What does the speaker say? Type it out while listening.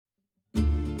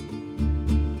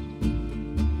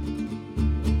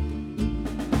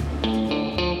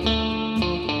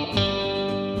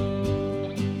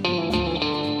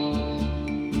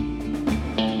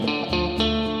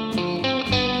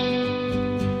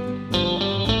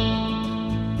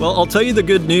Well, I'll tell you the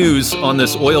good news on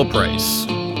this oil price.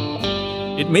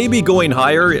 It may be going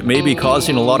higher, it may be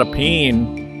causing a lot of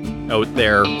pain out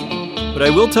there, but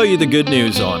I will tell you the good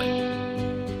news on it.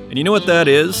 And you know what that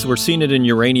is? We're seeing it in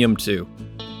uranium too.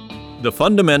 The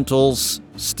fundamentals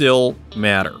still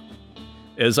matter.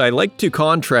 As I like to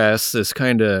contrast this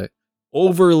kind of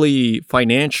overly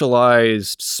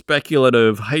financialized,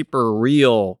 speculative,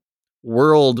 hyper-real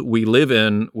world we live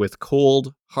in with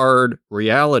cold, hard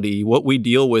reality, what we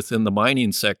deal with in the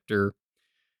mining sector,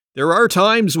 there are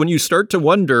times when you start to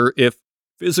wonder if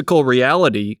physical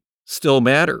reality still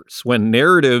matters, when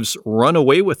narratives run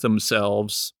away with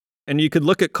themselves. And you could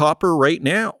look at copper right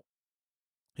now.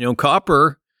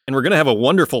 Copper, and we're going to have a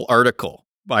wonderful article,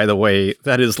 by the way,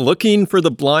 that is looking for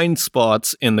the blind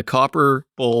spots in the copper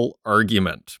bull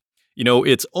argument.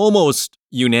 It's almost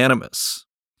unanimous,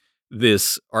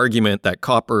 this argument that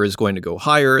copper is going to go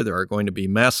higher, there are going to be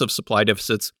massive supply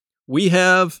deficits. We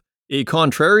have a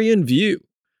contrarian view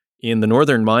in the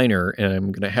Northern Miner, and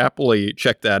I'm going to happily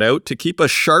check that out to keep us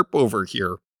sharp over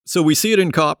here. So we see it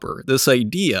in copper, this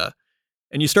idea,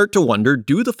 and you start to wonder,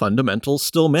 do the fundamentals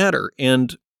still matter?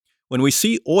 And when we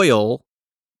see oil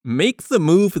make the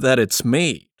move that it's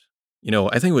made,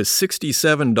 I think it was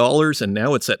 $67 and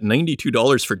now it's at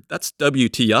 $92 that's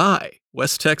WTI,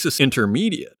 West Texas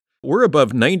Intermediate. We're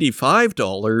above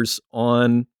 $95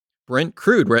 on Brent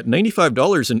crude. We're at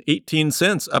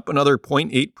 $95.18, up another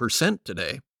 0.8%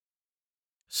 today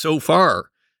so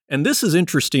far. And this is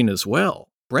interesting as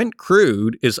well. Brent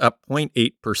crude is up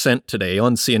 0.8% today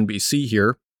on CNBC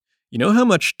here. You know how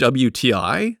much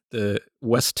WTI, the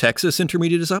West Texas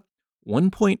Intermediate, is up?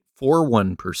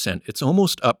 1.41%. It's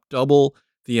almost up double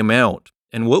the amount.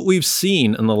 And what we've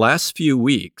seen in the last few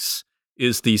weeks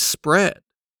is the spread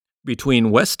between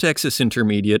West Texas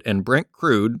Intermediate and Brent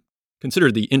crude,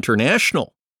 considered the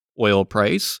international oil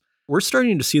price. We're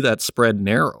starting to see that spread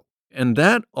narrow. And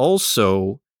that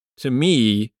also, to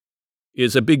me,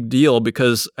 is a big deal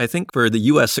because I think for the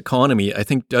U.S. economy, I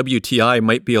think WTI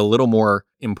might be a little more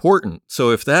important.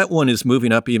 So if that one is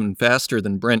moving up even faster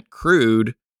than Brent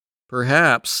crude,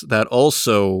 perhaps that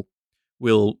also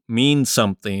will mean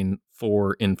something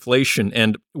for inflation.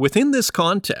 And within this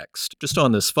context, just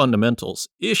on this fundamentals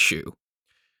issue,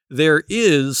 there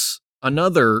is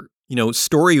another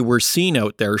story we're seeing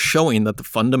out there showing that the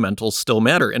fundamentals still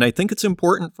matter. And I think it's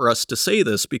important for us to say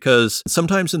this because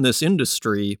sometimes in this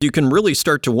industry, you can really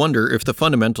start to wonder if the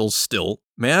fundamentals still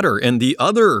matter. And the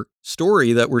other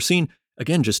story that we're seeing,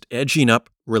 again, just edging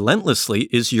up relentlessly,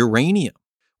 is uranium.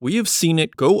 We have seen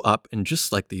it go up in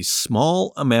just like these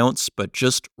small amounts, but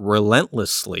just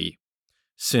relentlessly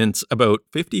since about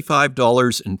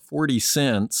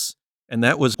 $55.40, and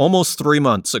that was almost 3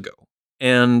 months ago.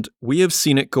 And we have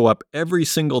seen it go up every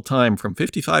single time from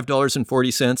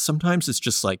 $55.40. Sometimes it's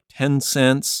just like 10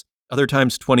 cents, other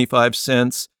times 25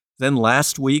 cents. Then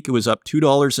last week it was up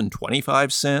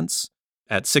 $2.25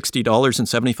 at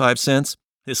 $60.75.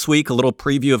 This week, a little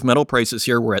preview of metal prices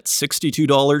here. We're at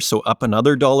 $62, so up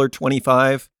another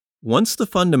 $1.25. Once the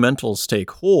fundamentals take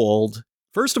hold,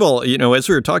 first of all, as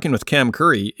we were talking with Cam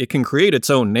Curry, it can create its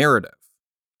own narrative.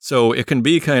 So it can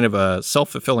be kind of a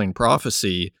self-fulfilling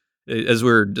prophecy. As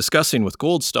we're discussing with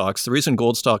gold stocks, the reason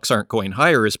gold stocks aren't going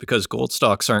higher is because gold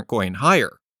stocks aren't going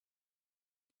higher.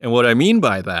 And what I mean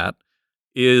by that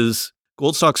is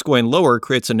gold stocks going lower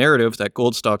creates a narrative that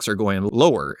gold stocks are going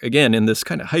lower. Again, in this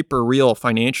kind of hyper-real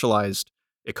financialized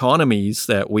economies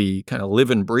that we kind of live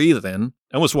and breathe in,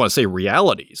 I almost want to say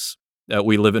realities that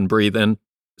we live and breathe in,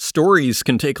 stories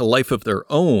can take a life of their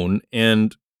own.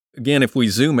 And again, if we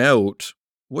zoom out,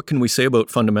 what can we say about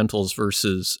fundamentals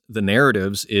versus the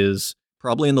narratives is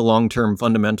probably in the long term,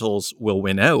 fundamentals will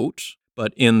win out.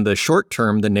 But in the short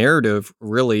term, the narrative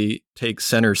really takes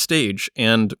center stage.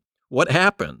 And what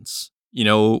happens,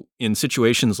 in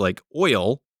situations like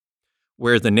oil,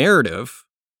 where the narrative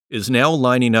is now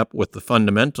lining up with the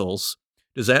fundamentals,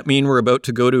 does that mean we're about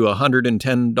to go to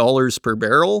 $110 per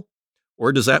barrel?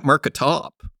 Or does that mark a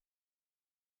top?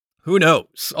 Who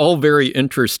knows? All very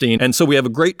interesting. And so we have a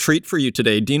great treat for you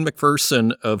today. Dean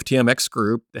McPherson of TMX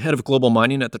Group, the head of global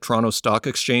mining at the Toronto Stock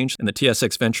Exchange and the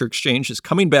TSX Venture Exchange, is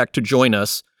coming back to join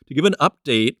us to give an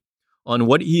update on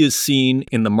what he is seeing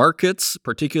in the markets,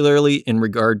 particularly in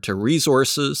regard to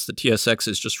resources. The TSX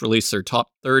has just released their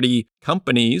top 30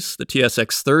 companies, the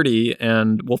TSX 30,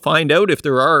 and we'll find out if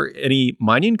there are any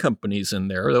mining companies in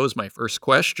there. That was my first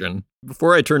question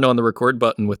before I turned on the record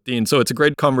button with Dean. So it's a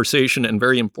great conversation and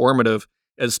very informative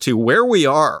as to where we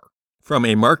are from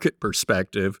a market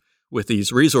perspective with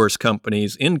these resource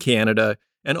companies in Canada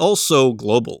and also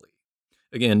globally.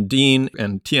 Again, Dean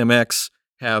and TMX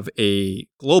have a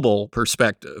global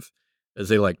perspective. As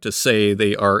they like to say,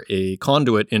 they are a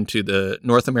conduit into the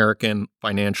North American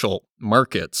financial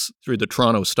markets through the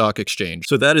Toronto Stock Exchange.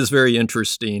 So that is very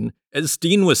interesting. As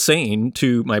Dean was saying,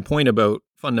 to my point about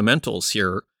fundamentals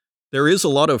here, there is a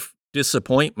lot of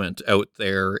disappointment out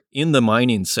there in the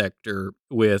mining sector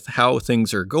with how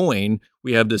things are going.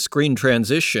 We have this green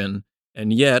transition,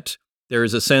 and yet there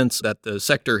is a sense that the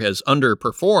sector has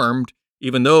underperformed,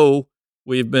 even though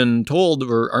we've been told,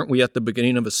 or aren't we at the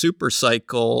beginning of a super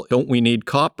cycle? Don't we need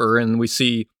copper? And we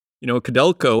see,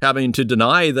 Codelco having to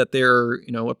deny that they're,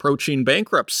 approaching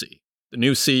bankruptcy, the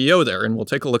new CEO there. And we'll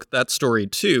take a look at that story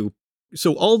too.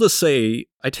 So all to say,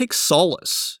 I take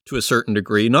solace to a certain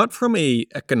degree, not from a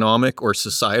economic or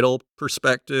societal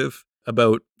perspective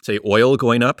about, say, oil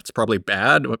going up. It's probably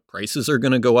bad. Prices are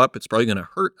going to go up. It's probably going to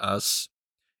hurt us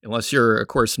unless you're, of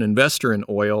course, an investor in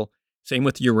oil. Same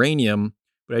with uranium.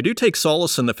 But I do take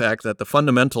solace in the fact that the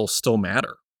fundamentals still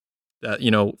matter, that,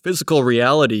 physical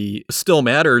reality still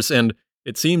matters. And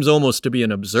it seems almost to be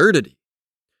an absurdity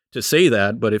to say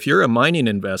that. But if you're a mining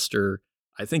investor,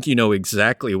 I think you know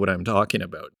exactly what I'm talking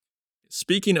about.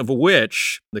 Speaking of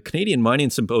which, the Canadian Mining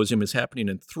Symposium is happening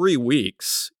in 3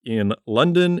 weeks in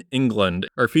London, England.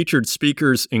 Our featured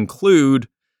speakers include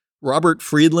Robert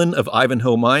Friedland of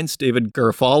Ivanhoe Mines, David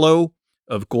Garofalo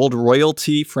of Gold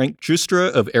Royalty, Frank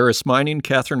Justra of Aris Mining,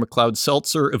 Catherine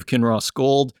McLeod-Seltzer of Kinross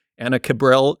Gold, Anna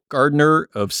Cabral-Gardner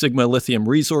of Sigma Lithium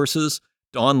Resources,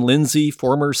 Don Lindsay,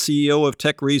 former CEO of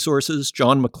Teck Resources,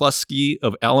 John McCluskey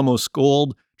of Alamos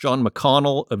Gold, John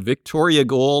McConnell of Victoria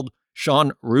Gold,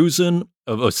 Sean Rusin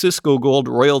of Osisko Gold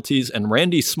Royalties, and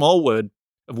Randy Smallwood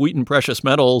of Wheaton Precious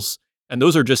Metals. And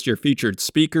those are just your featured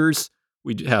speakers.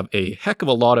 We have a heck of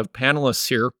a lot of panelists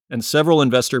here and several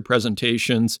investor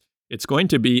presentations. It's going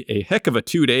to be a heck of a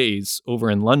 2 days over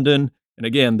in London. And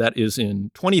again, that is in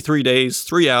 23 days,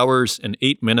 3 hours, and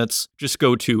 8 minutes. Just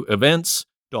go to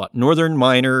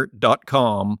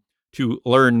events.northernminer.com to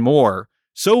learn more.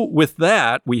 So with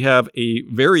that, we have a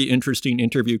very interesting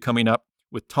interview coming up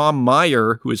with Tom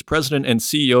Meyer, who is president and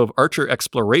CEO of Archer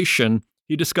Exploration.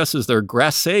 He discusses their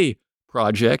Grasset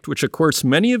project, which of course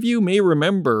many of you may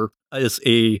remember as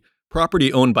a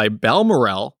property owned by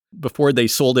Balmoral before they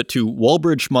sold it to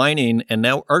Walbridge Mining, and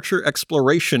now Archer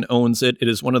Exploration owns it. It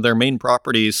is one of their main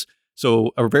properties.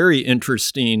 So a very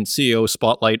interesting CEO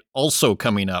spotlight also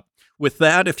coming up. With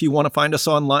that, if you want to find us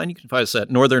online, you can find us at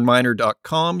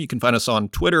northernminer.com. You can find us on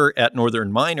Twitter at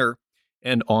Northern Miner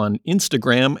and on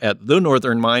Instagram at The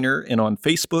Northern Miner and on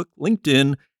Facebook,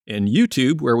 LinkedIn, and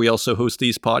YouTube, where we also host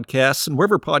these podcasts and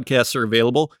wherever podcasts are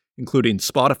available, including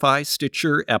Spotify,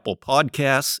 Stitcher, Apple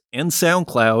Podcasts, and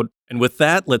SoundCloud. And with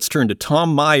that, let's turn to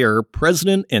Tom Meyer,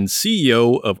 President and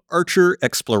CEO of Archer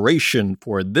Exploration,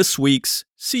 for this week's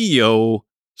CEO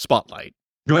Spotlight.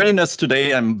 Joining us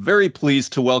today, I'm very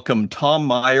pleased to welcome Tom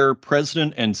Meyer,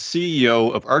 President and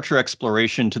CEO of Archer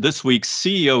Exploration, to this week's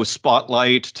CEO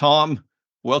Spotlight. Tom,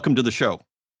 welcome to the show.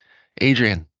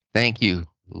 Adrian, thank you.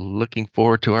 Looking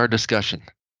forward to our discussion.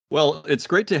 Well, it's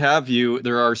great to have you.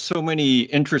 There are so many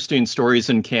interesting stories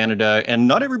in Canada, and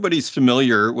not everybody's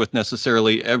familiar with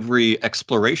necessarily every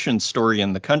exploration story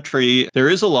in the country. There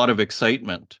is a lot of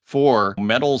excitement for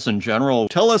metals in general.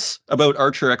 Tell us about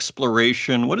Archer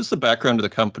Exploration. What is the background of the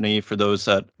company for those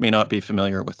that may not be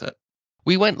familiar with it?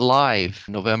 We went live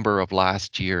November of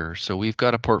last year, so we've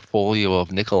got a portfolio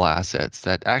of nickel assets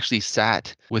that actually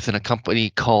sat within a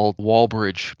company called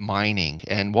Walbridge Mining.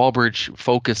 And Walbridge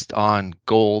focused on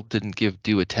gold, didn't give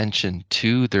due attention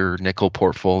to their nickel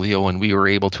portfolio, and we were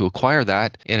able to acquire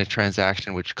that in a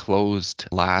transaction which closed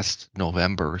last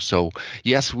November. So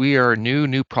yes, we are a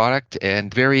new product,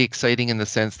 and very exciting in the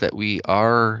sense that we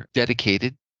are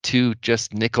dedicated to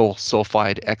just nickel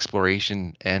sulfide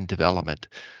exploration and development.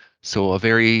 So a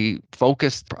very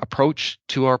focused approach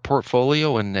to our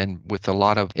portfolio, and with a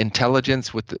lot of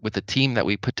intelligence with the team that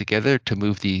we put together to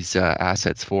move these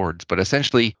assets forward. But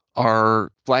essentially,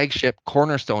 our flagship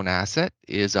cornerstone asset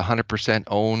is 100%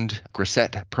 owned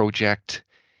Grasset project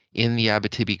in the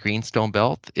Abitibi Greenstone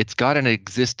Belt. It's got an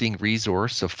existing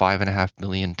resource of 5.5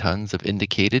 million tons of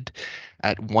indicated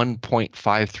at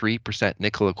 1.53%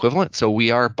 nickel equivalent. So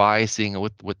we are biasing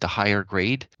with the higher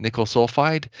grade nickel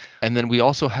sulfide. And then we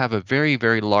also have a very,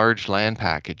 very large land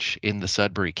package in the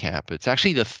Sudbury camp. It's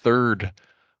actually the third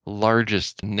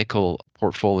largest nickel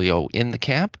portfolio in the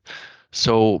camp.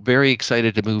 So very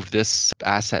excited to move this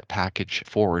asset package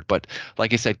forward. But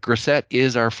like I said, Grasset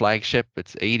is our flagship.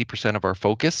 It's 80% of our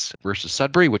focus versus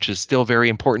Sudbury, which is still very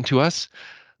important to us.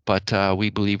 But we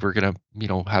believe we're going to,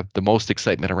 have the most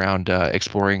excitement around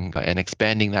exploring and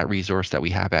expanding that resource that we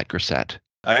have at Grasset.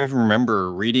 I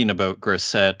remember reading about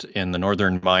Grisette in the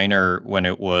Northern Miner when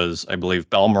it was, I believe,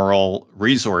 Balmoral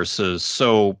Resources.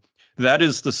 So that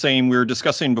is the same we were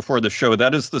discussing before the show.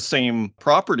 That is the same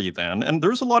property then. And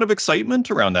there's a lot of excitement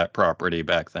around that property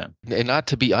back then. And not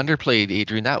to be underplayed,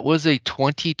 Adrian, that was a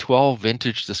 2012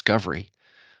 vintage discovery.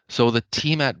 So the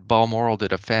team at Balmoral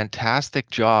did a fantastic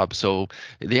job. So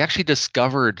they actually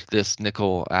discovered this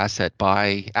nickel asset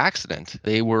by accident.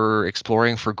 They were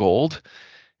exploring for gold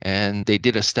and they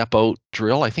did a step out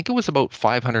drill. I think it was about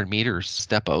 500 meters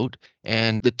step out.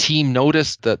 And the team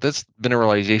noticed that this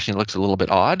mineralization looks a little bit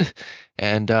odd.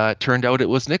 And it turned out it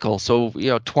was nickel. So,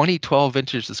 2012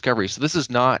 vintage discovery. So this is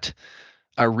not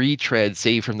a retread,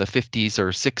 say from the 50s or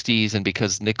 60s, and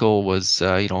because nickel was,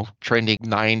 trending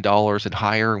 $9 and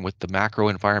higher, and with the macro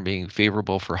environment being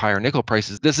favorable for higher nickel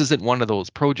prices, this isn't one of those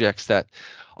projects that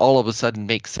all of a sudden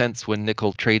makes sense when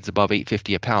nickel trades above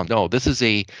 850 a pound. No, this is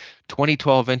a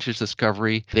 2012 vintage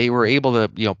discovery. They were able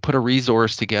to, put a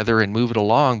resource together and move it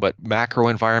along, but macro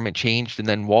environment changed, and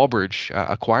then Walbridge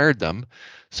acquired them.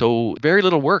 So very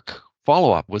little work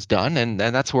follow up was done, and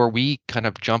that's where we kind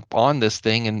of jump on this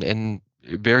thing and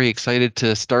very excited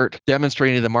to start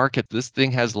demonstrating to the market this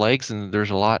thing has legs and there's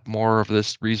a lot more of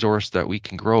this resource that we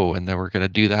can grow. And then we're going to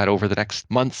do that over the next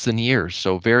months and years.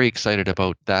 So very excited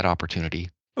about that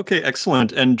opportunity. Okay,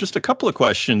 excellent. And just a couple of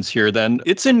questions here then.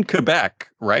 It's in Quebec,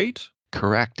 right?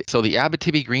 Correct. So the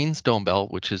Abitibi Greenstone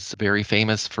Belt, which is very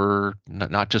famous for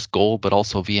not just gold, but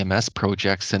also VMS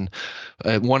projects. And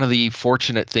one of the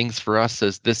fortunate things for us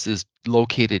is this is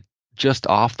located just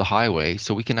off the highway.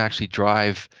 So we can actually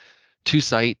drive to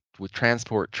site with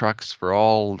transport trucks for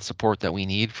all the support that we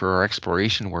need for our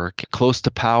exploration work. Close to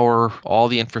power, all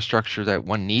the infrastructure that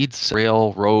one needs,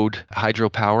 rail, road,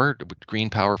 hydropower, green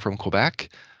power from Quebec,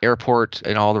 airport,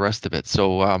 and all the rest of it.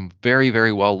 So very,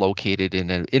 very well located in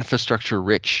an infrastructure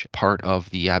rich part of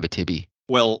the Abitibi.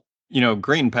 Well,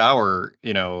 green power,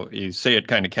 you say it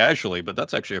kind of casually, but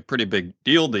that's actually a pretty big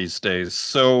deal these days.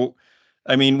 So,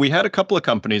 I mean, we had a couple of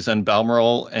companies in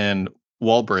Balmoral and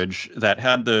Walbridge that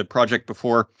had the project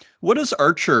before. What does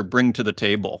Archer bring to the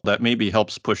table that maybe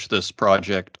helps push this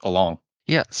project along?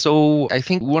 Yeah, so I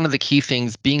think one of the key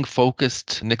things being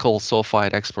focused nickel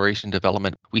sulfide exploration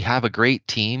development, we have a great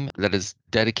team that is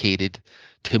dedicated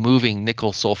to moving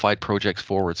nickel sulfide projects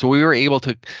forward. So we were able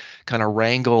to kind of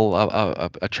wrangle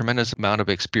a tremendous amount of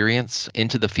experience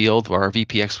into the field. Our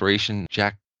VP exploration,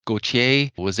 Jack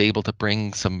Gauthier, was able to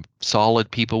bring some solid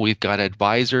people. We've got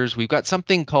advisors. We've got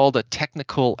something called a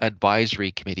technical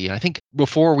advisory committee. And I think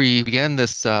before we began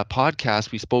this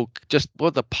podcast, we spoke just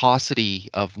about the paucity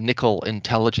of nickel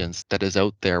intelligence that is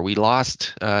out there. We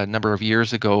lost a number of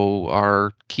years ago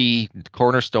our key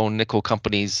cornerstone nickel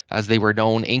companies, as they were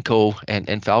known, Inco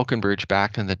and Falconbridge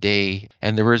back in the day.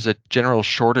 And there was a general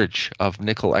shortage of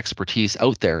nickel expertise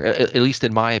out there, at least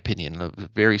in my opinion, a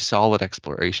very solid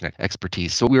exploration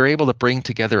expertise. So we were able to bring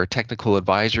together a technical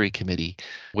advisory committee,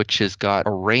 which has got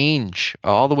a range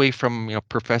all the way from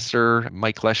Professor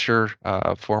Mike Lesher,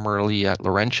 formerly at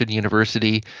Laurentian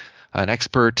University, an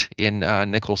expert in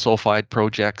nickel sulfide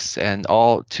projects, and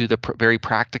all to the very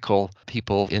practical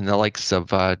people in the likes of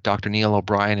Dr. Neil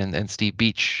O'Brien and Steve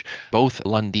Beach, both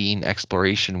Lundin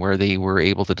exploration, where they were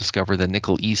able to discover the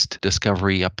Nickel East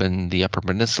discovery up in the Upper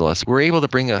Peninsula. So we're able to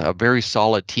bring a very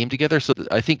solid team together. So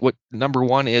I think what number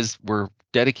one is we're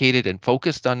dedicated and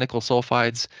focused on nickel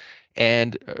sulfides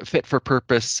and fit for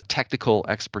purpose technical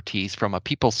expertise from a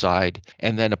people side,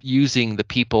 and then using the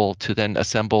people to then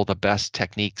assemble the best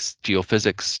techniques,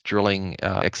 geophysics, drilling,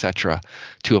 etc.,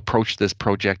 to approach this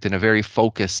project in a very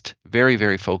focused, very,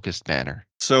 very focused manner.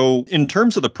 So, in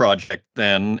terms of the project,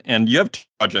 then, and you have two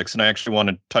projects, and I actually want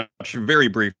to touch very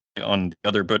briefly on the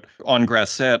other, but on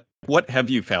Grassette, what have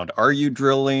you found? Are you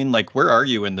drilling? Like, where are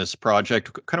you in this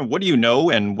project? Kind of what do you know,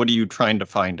 and what are you trying to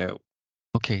find out?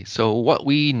 Okay, so what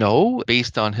we know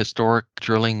based on historic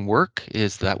drilling work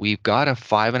is that we've got a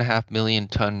 5.5 million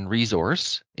ton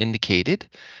resource indicated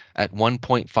at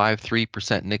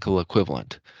 1.53% nickel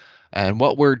equivalent. And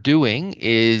what we're doing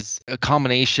is a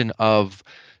combination of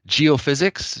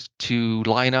geophysics to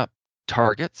line up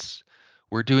targets.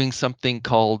 We're doing something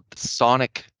called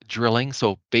sonic drilling,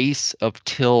 so base of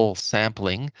till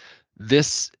sampling.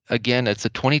 This, again, it's a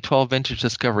 2012 vintage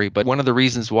discovery, but one of the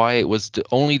reasons why it was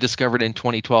only discovered in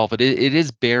 2012, it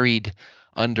is buried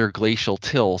under glacial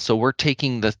till. So we're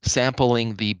taking the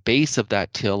sampling the base of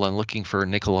that till and looking for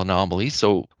nickel anomalies.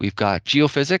 So we've got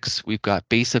geophysics, we've got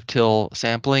base of till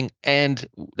sampling, and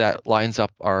that lines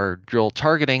up our drill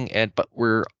targeting. But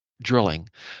we're drilling.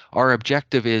 Our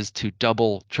objective is to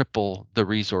double, triple the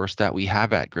resource that we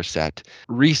have at Grisette.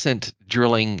 Recent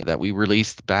drilling that we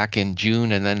released back in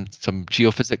June and then some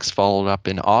geophysics followed up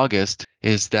in August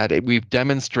is that we've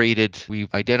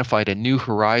identified a new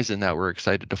horizon that we're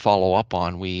excited to follow up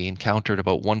on. We encountered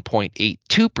about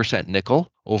 1.82% nickel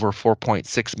over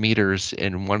 4.6 meters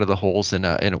in one of the holes in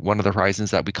one of the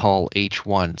horizons that we call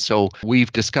H1. So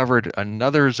we've discovered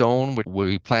another zone which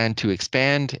we plan to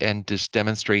expand and just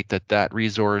demonstrate that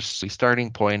resource, the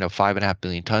starting point of 5.5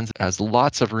 billion tons, has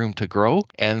lots of room to grow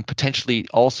and potentially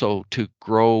also to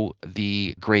grow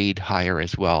the grade higher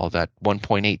as well. That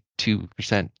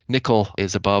 1.82% nickel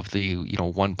is above the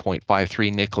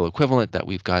 1.53 nickel equivalent that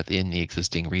we've got in the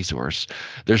existing resource.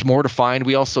 There's more to find.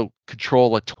 We also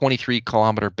control a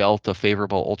 23-kilometer belt of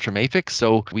favorable ultramafic,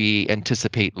 so we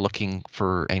anticipate looking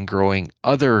for and growing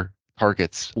other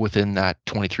targets within that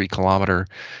 23-kilometer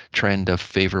trend of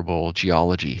favorable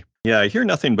geology. Yeah, I hear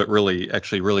nothing but really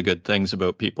good things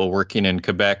about people working in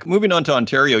Quebec. Moving on to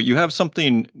Ontario, you have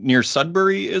something near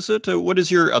Sudbury, is it? What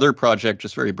is your other project,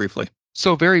 just very briefly?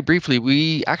 So very briefly,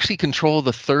 we actually control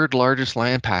the third largest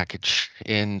land package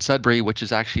in Sudbury, which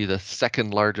is actually the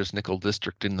second largest nickel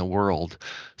district in the world.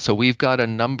 So we've got a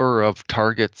number of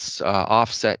targets,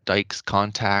 offset dikes,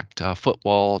 contact,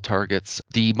 footwall targets.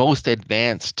 The most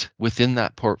advanced within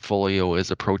that portfolio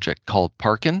is a project called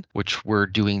Parkin, which we're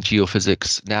doing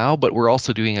geophysics now, but we're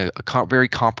also doing a very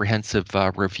comprehensive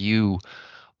review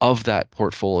of that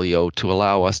portfolio to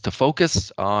allow us to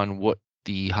focus on what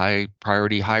the high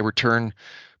priority, high return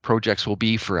projects will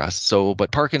be for us. So,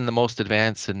 but Parkin the most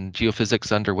advanced and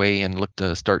geophysics underway and look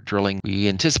to start drilling. We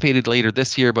anticipated later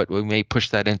this year, but we may push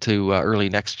that into early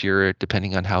next year,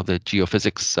 depending on how the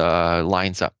geophysics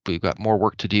lines up. We've got more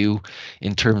work to do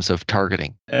in terms of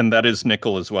targeting. And that is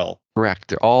nickel as well. Correct.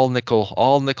 They're all nickel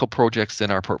projects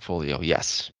in our portfolio.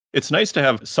 Yes. It's nice to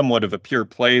have somewhat of a pure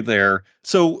play there.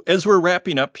 So, as we're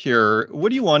wrapping up here, what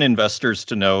do you want investors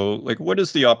to know? Like, what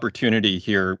is the opportunity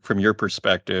here from your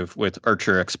perspective with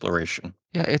Archer Exploration?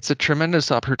 Yeah, it's a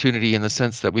tremendous opportunity in the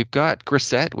sense that we've got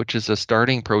Grisette, which is a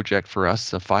starting project for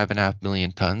us of 5.5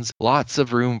 million tons. Lots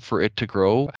of room for it to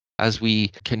grow. As we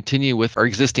continue with our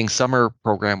existing summer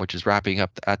program, which is wrapping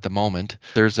up at the moment,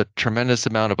 there's a tremendous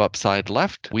amount of upside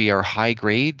left. We are high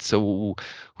grade, so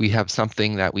we have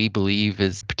something that we believe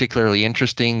is particularly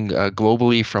interesting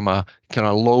globally from a kind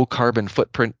of low carbon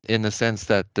footprint in the sense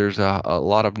that there's a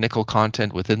lot of nickel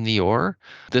content within the ore.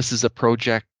 This is a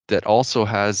project that also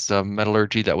has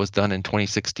metallurgy that was done in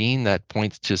 2016 that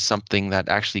points to something that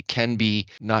actually can be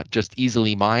not just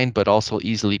easily mined, but also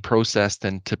easily processed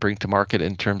and to bring to market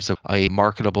in terms of a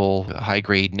marketable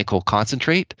high-grade nickel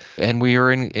concentrate. And we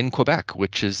are in Quebec,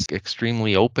 which is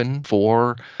extremely open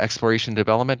for exploration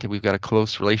development. And we've got a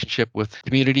close relationship with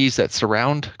communities that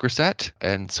surround Grisette.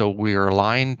 And so we are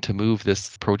aligned to move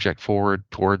this project forward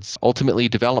towards ultimately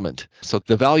development. So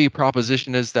the value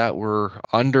proposition is that we're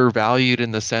undervalued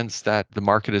in the sense that the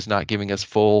market is not giving us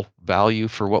full value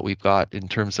for what we've got in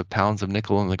terms of pounds of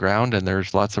nickel in the ground. And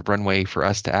there's lots of runway for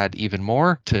us to add even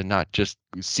more to not just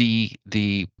see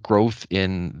the growth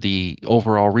in the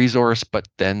overall resource, but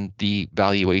then the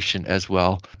valuation as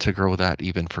well to grow that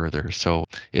even further. So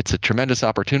it's a tremendous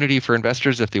opportunity for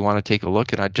investors if they want to take a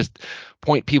look. And I just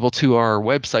point people to our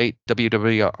website,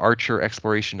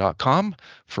 www.archerexploration.com,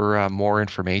 for more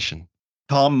information.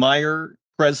 Tom Meyer,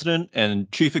 President and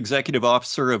Chief Executive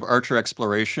Officer of Archer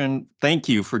Exploration, thank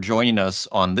you for joining us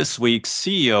on this week's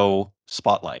CEO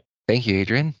Spotlight. Thank you,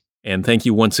 Adrian. And thank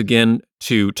you once again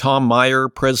to Tom Meyer,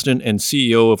 President and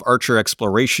CEO of Archer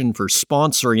Exploration, for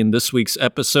sponsoring this week's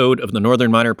episode of the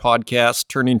Northern Miner Podcast.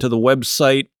 Turning to the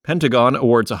website, Pentagon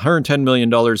awards $110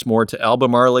 million more to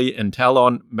Albemarle and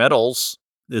Talon Metals.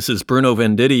 This is Bruno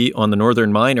Venditti on the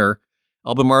Northern Miner.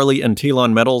 Albemarle and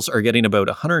Talon Metals are getting about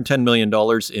 $110 million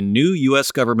in new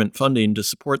U.S. government funding to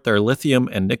support their lithium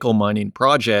and nickel mining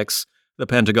projects, the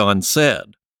Pentagon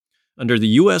said. Under the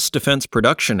U.S. Defense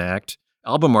Production Act,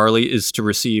 Albemarle is to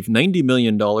receive $90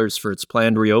 million for its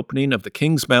planned reopening of the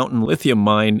Kings Mountain lithium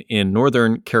mine in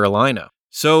Northern Carolina.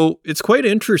 So it's quite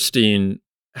interesting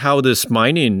how this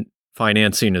mining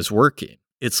financing is working.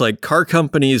 It's like car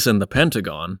companies and the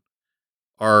Pentagon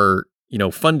are,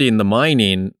 funding the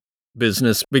mining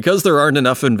business because there aren't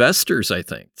enough investors, I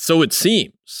think. So it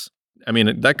seems. I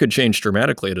mean, that could change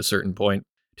dramatically at a certain point.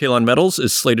 Talon Metals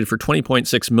is slated for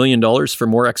 $20.6 million for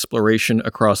more exploration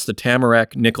across the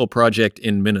Tamarack Nickel Project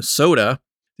in Minnesota.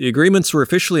 The agreements were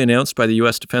officially announced by the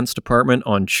U.S. Defense Department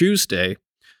on Tuesday.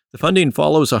 The funding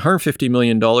follows $150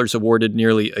 million awarded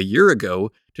nearly a year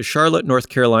ago to Charlotte, North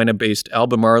Carolina-based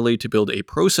Albemarle to build a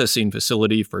processing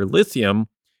facility for lithium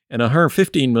and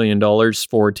 $115 million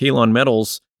for Talon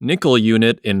Metals' nickel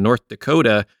unit in North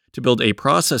Dakota to build a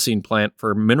processing plant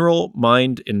for mineral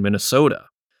mined in Minnesota.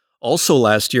 Also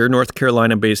last year, North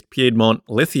Carolina-based Piedmont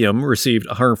Lithium received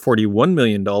 $141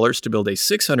 million to build a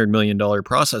 $600 million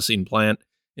processing plant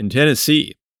in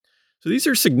Tennessee. So these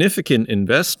are significant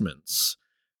investments.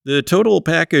 The total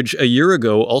package a year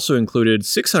ago also included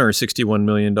 $661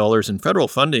 million in federal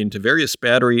funding to various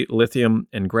battery, lithium,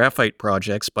 and graphite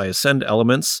projects by Ascend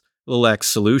Elements, Lilac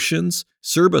Solutions,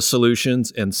 Serba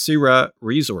Solutions, and Syrah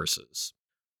Resources.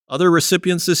 Other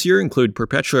recipients this year include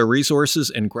Perpetua Resources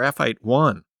and Graphite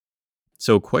One.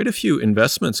 So quite a few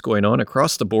investments going on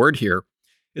across the board here.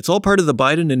 It's all part of the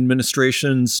Biden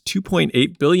administration's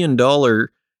 $2.8 billion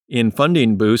in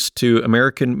funding boost to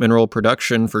American mineral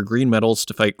production for green metals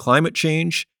to fight climate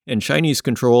change and Chinese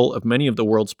control of many of the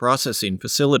world's processing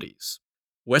facilities.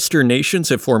 Western nations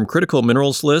have formed critical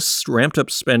minerals lists, ramped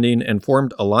up spending, and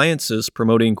formed alliances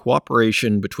promoting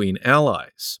cooperation between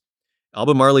allies.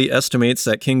 Albemarle estimates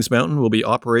that Kings Mountain will be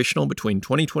operational between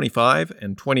 2025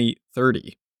 and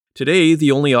 2030. Today,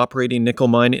 the only operating nickel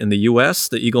mine in the U.S.,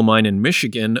 the Eagle Mine in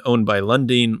Michigan, owned by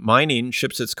Lundin Mining,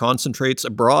 ships its concentrates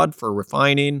abroad for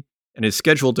refining and is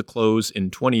scheduled to close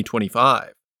in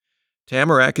 2025.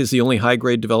 Tamarack is the only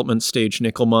high-grade development stage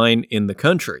nickel mine in the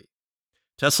country.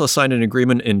 Tesla signed an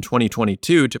agreement in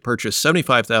 2022 to purchase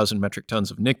 75,000 metric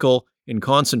tons of nickel in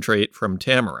concentrate from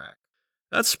Tamarack.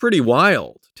 That's pretty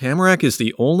wild. Tamarack is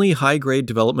the only high-grade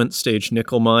development stage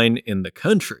nickel mine in the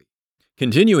country.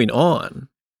 Continuing on,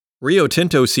 Rio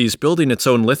Tinto sees building its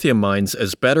own lithium mines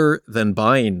as better than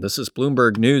buying. This is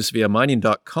Bloomberg News via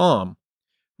mining.com.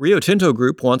 Rio Tinto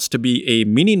Group wants to be a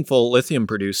meaningful lithium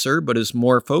producer, but is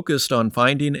more focused on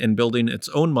finding and building its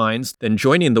own mines than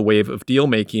joining the wave of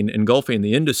deal-making engulfing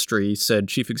the industry, said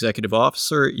Chief Executive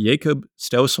Officer Jakob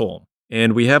Stausholm.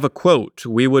 And we have a quote,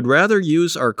 "We would rather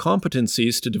use our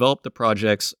competencies to develop the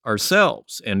projects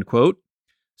ourselves," end quote.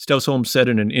 Stausholm said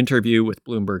in an interview with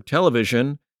Bloomberg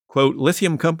Television, quote,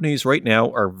 "Lithium companies right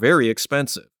now are very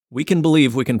expensive. We can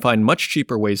believe we can find much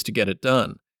cheaper ways to get it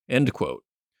done," end quote.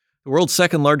 The world's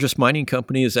second largest mining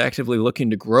company is actively looking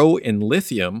to grow in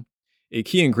lithium, a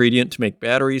key ingredient to make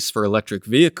batteries for electric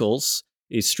vehicles,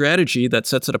 a strategy that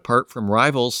sets it apart from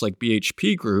rivals like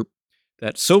BHP Group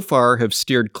that so far have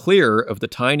steered clear of the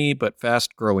tiny but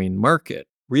fast-growing market.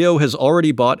 Rio has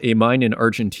already bought a mine in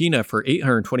Argentina for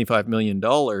 $825 million,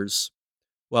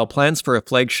 while plans for a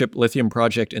flagship lithium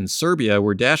project in Serbia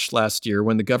were dashed last year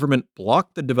when the government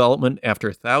blocked the development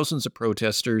after thousands of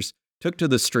protesters took to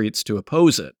the streets to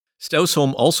oppose it.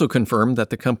 Stausholm also confirmed that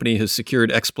the company has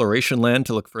secured exploration land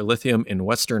to look for lithium in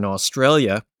Western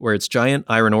Australia, where its giant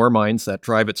iron ore mines that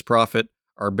drive its profit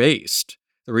are based.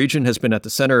 The region has been at the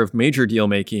center of major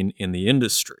deal-making in the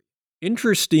industry.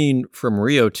 Interesting from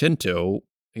Rio Tinto,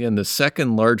 again, the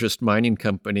second largest mining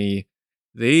company,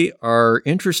 they are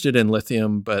interested in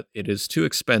lithium, but it is too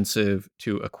expensive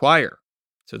to acquire.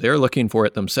 So they're looking for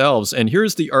it themselves. And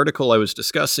here's the article I was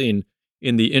discussing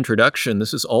in the introduction.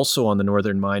 This is also on the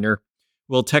Northern Miner.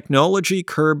 Will technology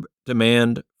curb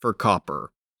demand for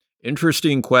copper?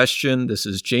 Interesting question. This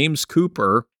is James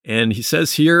Cooper, and he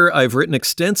says here, I've written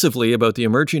extensively about the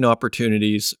emerging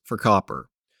opportunities for copper.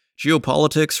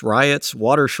 Geopolitics, riots,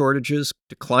 water shortages,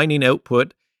 declining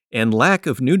output, and lack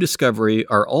of new discovery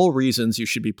are all reasons you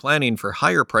should be planning for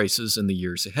higher prices in the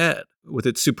years ahead. With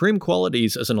its supreme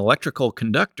qualities as an electrical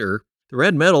conductor, the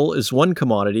red metal is one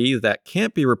commodity that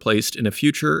can't be replaced in a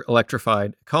future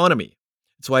electrified economy.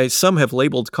 It's why some have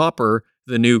labeled copper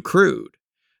the new crude.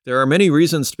 There are many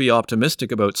reasons to be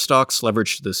optimistic about stocks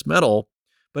leveraged to this metal,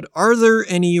 but are there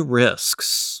any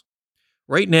risks?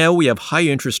 Right now, we have high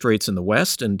interest rates in the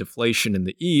West and deflation in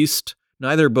the East.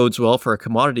 Neither bodes well for a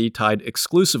commodity tied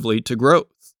exclusively to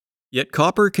growth. Yet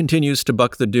copper continues to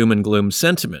buck the doom and gloom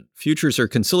sentiment. Futures are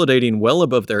consolidating well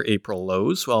above their April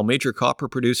lows, while major copper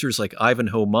producers like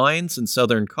Ivanhoe Mines and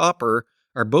Southern Copper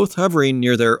are both hovering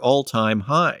near their all-time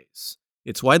highs.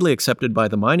 It's widely accepted by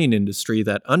the mining industry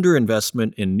that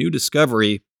underinvestment in new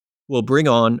discovery will bring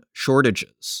on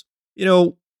shortages.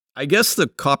 I guess the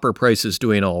copper price is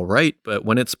doing all right, but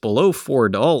when it's below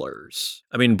 $4,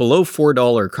 below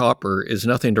 $4 copper is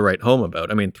nothing to write home about.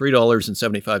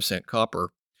 $3.75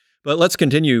 copper. But let's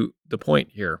continue the point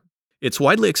here. It's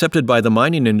widely accepted by the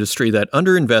mining industry that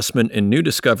underinvestment in new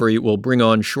discovery will bring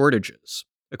on shortages.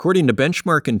 According to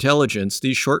Benchmark Intelligence,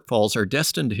 these shortfalls are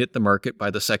destined to hit the market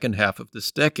by the second half of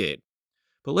this decade.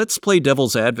 But let's play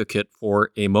devil's advocate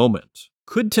for a moment.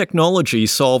 Could technology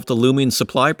solve the looming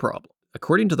supply problem?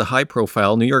 According to the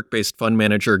high-profile New York-based fund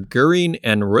manager Göring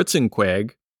and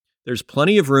Rutzenquag, There's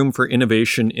plenty of room for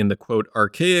innovation in the, quote,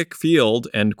 archaic field,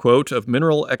 end quote, of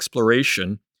mineral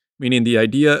exploration, meaning the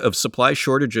idea of supply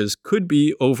shortages could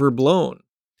be overblown.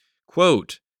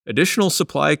 Quote, additional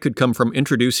supply could come from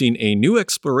introducing a new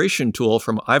exploration tool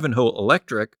from Ivanhoe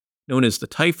Electric known as the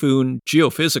Typhoon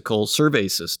Geophysical Survey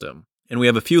System. And we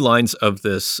have a few lines of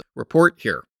this report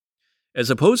here. As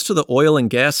opposed to the oil and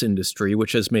gas industry,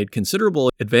 which has made considerable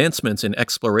advancements in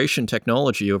exploration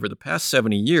technology over the past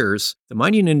 70 years, the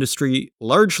mining industry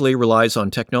largely relies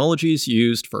on technologies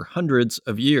used for hundreds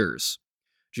of years.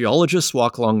 Geologists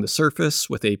walk along the surface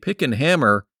with a pick and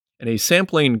hammer and a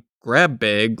sampling grab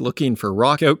bag looking for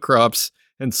rock outcrops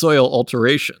and soil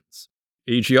alterations.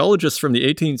 A geologist from the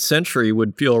 18th century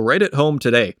would feel right at home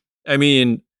today. I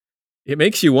mean, it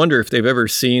makes you wonder if they've ever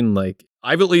seen,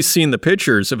 I've at least seen the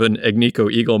pictures of an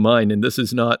Agnico Eagle mine, and this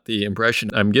is not the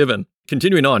impression I'm given.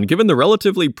 Continuing on, given the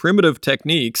relatively primitive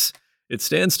techniques, it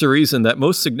stands to reason that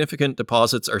most significant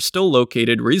deposits are still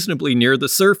located reasonably near the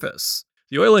surface.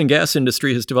 The oil and gas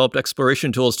industry has developed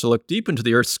exploration tools to look deep into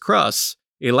the Earth's crust.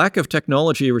 A lack of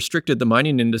technology restricted the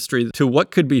mining industry to what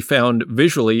could be found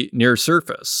visually near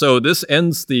surface. So this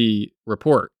ends the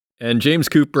report. And James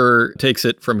Cooper takes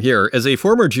it from here. As a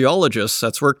former geologist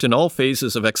that's worked in all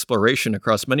phases of exploration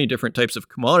across many different types of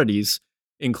commodities,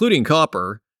 including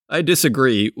copper, I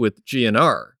disagree with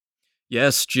GNR.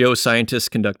 Yes, geoscientists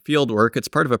conduct field work. It's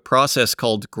part of a process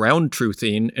called ground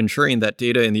truthing, ensuring that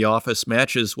data in the office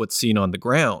matches what's seen on the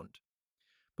ground.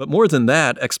 But more than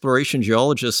that, exploration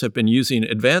geologists have been using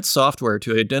advanced software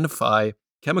to identify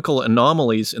chemical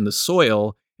anomalies in the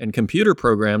soil and computer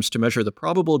programs to measure the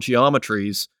probable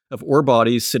geometries of ore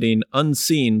bodies sitting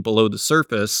unseen below the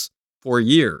surface for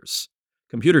years.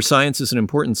 Computer science is an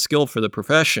important skill for the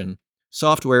profession.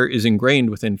 Software is ingrained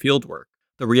within fieldwork.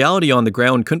 The reality on the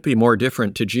ground couldn't be more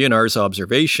different to GNR's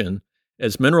observation,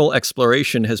 as mineral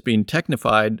exploration has been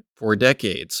technified for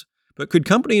decades. But could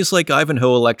companies like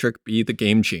Ivanhoe Electric be the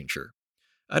game changer?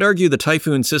 I'd argue the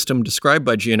Typhoon system described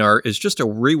by GNR is just a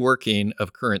reworking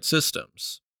of current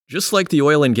systems. Just like the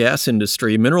oil and gas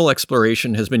industry, mineral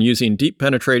exploration has been using deep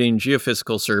penetrating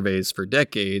geophysical surveys for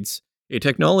decades. A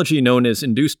technology known as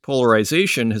induced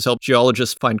polarization has helped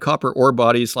geologists find copper ore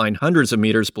bodies lying hundreds of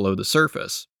meters below the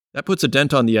surface. That puts a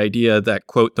dent on the idea that,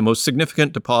 quote, the most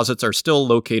significant deposits are still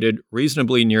located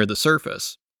reasonably near the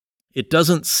surface. It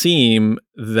doesn't seem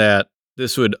that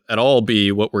this would at all be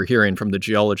what we're hearing from the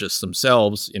geologists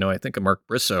themselves. I think of Mark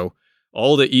Bristow.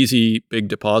 All the easy big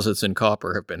deposits in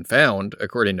copper have been found,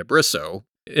 according to Bristow.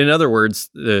 In other words,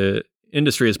 the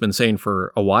industry has been saying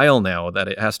for a while now that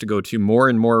it has to go to more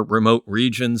and more remote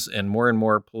regions and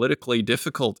more politically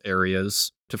difficult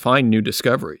areas to find new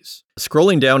discoveries.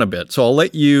 Scrolling down a bit, so I'll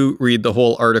let you read the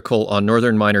whole article on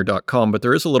northernminer.com, but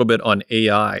there is a little bit on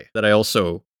AI that I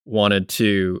also wanted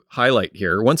to highlight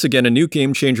here. Once again, a new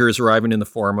game changer is arriving in the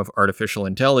form of artificial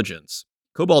intelligence.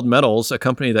 Cobalt Metals, a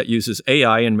company that uses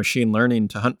AI and machine learning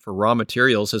to hunt for raw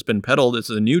materials, has been peddled as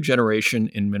a new generation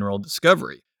in mineral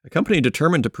discovery. A company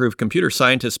determined to prove computer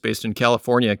scientists based in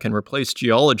California can replace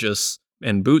geologists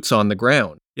and boots on the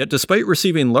ground. Yet despite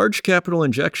receiving large capital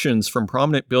injections from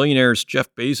prominent billionaires Jeff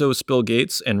Bezos, Bill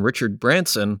Gates, and Richard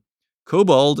Branson,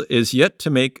 Cobalt is yet to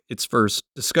make its first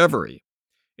discovery.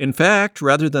 In fact,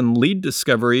 rather than lead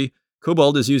discovery,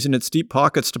 Cobalt is using its deep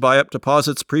pockets to buy up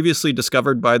deposits previously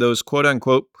discovered by those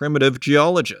quote-unquote primitive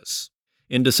geologists.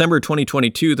 In December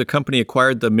 2022, the company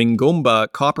acquired the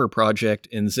Mingomba copper project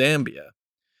in Zambia.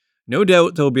 No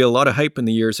doubt there will be a lot of hype in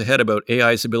the years ahead about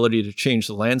AI's ability to change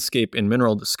the landscape in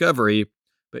mineral discovery,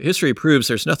 but history proves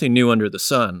there's nothing new under the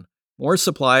sun. More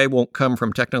supply won't come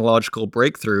from technological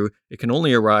breakthrough, it can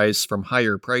only arise from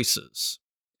higher prices.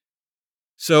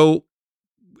 So,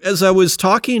 as I was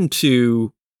talking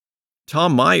to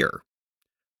Tom Meyer,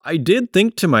 I did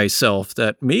think to myself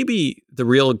that maybe the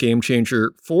real game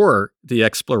changer for the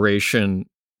exploration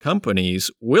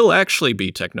companies will actually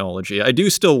be technology. I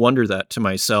do still wonder that to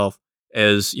myself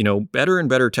as, better and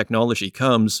better technology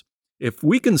comes. If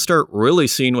we can start really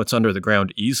seeing what's under the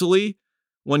ground easily,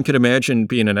 one could imagine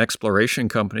being an exploration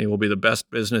company will be the best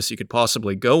business you could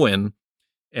possibly go in.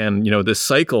 And, this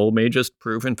cycle may just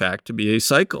prove, in fact, to be a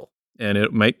cycle. And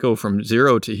it might go from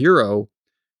zero to hero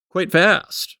quite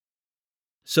fast.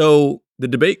 So the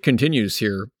debate continues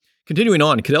here. Continuing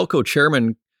on, Codelco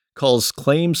chairman calls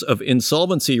claims of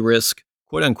insolvency risk,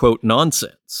 quote-unquote,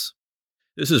 nonsense.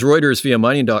 This is Reuters via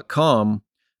mining.com.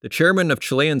 The chairman of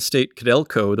Chilean state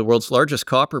Codelco, the world's largest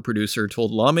copper producer,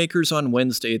 told lawmakers on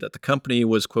Wednesday that the company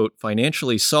was, quote,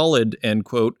 financially solid, end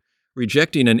quote,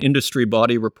 rejecting an industry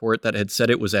body report that had said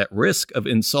it was at risk of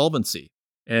insolvency.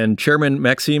 And Chairman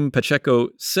Maxime Pacheco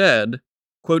said,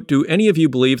 Quote, do any of you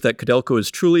believe that Codelco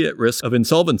is truly at risk of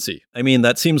insolvency? I mean,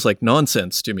 that seems like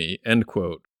nonsense to me, end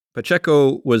quote.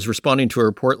 Pacheco was responding to a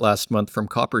report last month from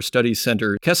Copper Studies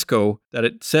Center, KESCO, that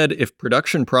it said if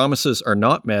production promises are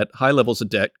not met, high levels of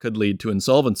debt could lead to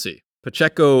insolvency.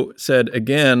 Pacheco said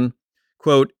again,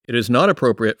 quote, it is not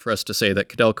appropriate for us to say that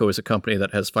Codelco is a company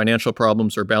that has financial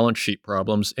problems or balance sheet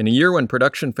problems. In a year when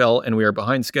production fell and we are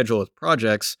behind schedule with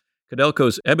projects,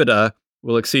 Codelco's EBITDA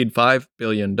will exceed $5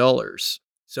 billion.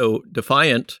 So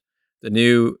Defiant, the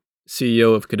new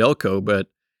CEO of Codelco, but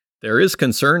there is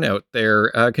concern out there.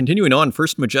 Continuing on,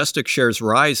 First Majestic shares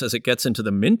rise as it gets into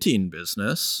the minting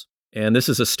business. And this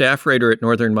is a staff writer at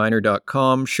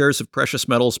northernminer.com. Shares of precious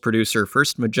metals producer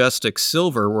First Majestic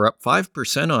Silver were up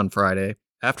 5% on Friday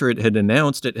after it had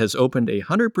announced it has opened a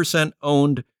 100%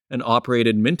 owned and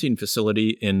operated minting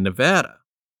facility in Nevada.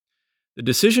 The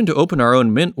decision to open our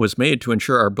own mint was made to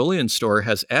ensure our bullion store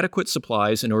has adequate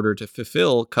supplies in order to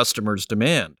fulfill customers'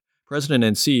 demand, President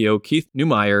and CEO Keith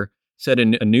Neumeyer said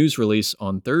in a news release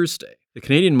on Thursday. The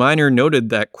Canadian miner noted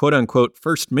that quote-unquote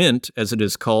First Mint, as it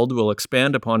is called, will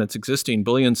expand upon its existing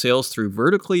bullion sales through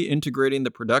vertically integrating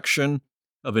the production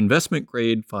of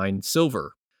investment-grade fine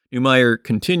silver. Neumeyer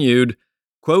continued,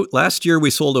 quote, last year we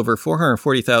sold over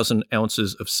 440,000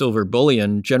 ounces of silver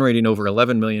bullion, generating over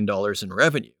 $11 million in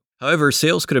revenue. However,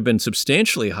 sales could have been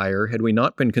substantially higher had we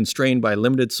not been constrained by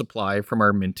limited supply from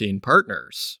our minting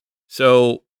partners.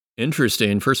 So,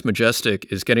 interesting, First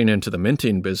Majestic is getting into the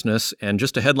minting business, and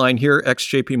just a headline here,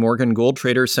 ex-JP Morgan gold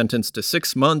trader sentenced to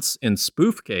 6 months in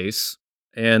spoof case,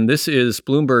 and this is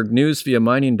Bloomberg News via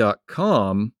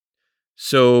mining.com.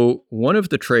 So one of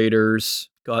the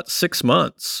traders got 6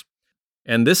 months,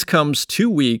 and this comes 2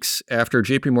 weeks after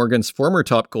JP Morgan's former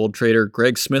top gold trader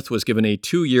Greg Smith was given a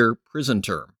 2-year prison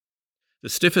term, the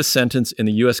stiffest sentence in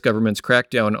the U.S. government's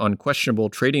crackdown on questionable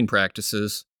trading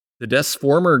practices. The desk's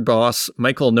former boss,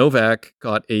 Michael Novak,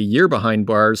 got a year behind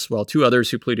bars, while 2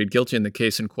 others who pleaded guilty in the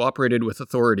case and cooperated with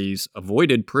authorities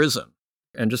avoided prison.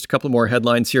 And just a couple more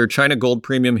headlines here. China gold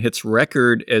premium hits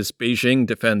record as Beijing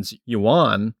defends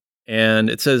yuan. And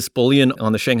it says bullion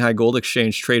on the Shanghai Gold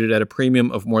Exchange traded at a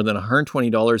premium of more than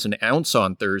 $120 an ounce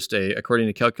on Thursday, according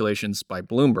to calculations by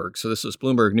Bloomberg. So this is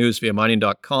Bloomberg News via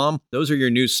mining.com. Those are your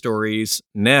news stories.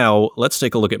 Now, let's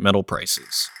take a look at metal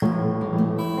prices.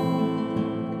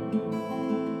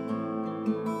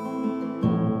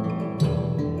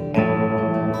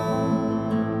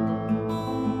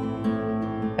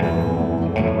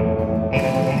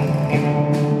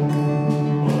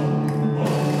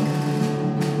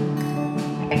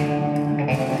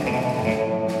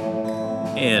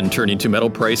 And turning to metal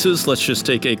prices, let's just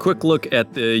take a quick look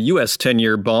at the U.S.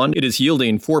 10-year bond. It is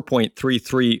yielding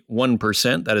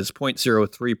 4.331%. That is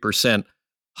 0.03%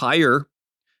 higher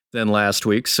than last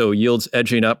week, so yields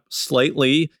edging up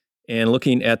slightly. And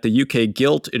looking at the UK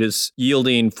gilt, it is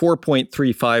yielding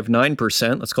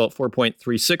 4.359%. Let's call it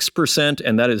 4.36%,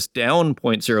 and that is down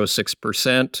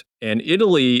 0.06%. And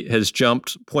Italy has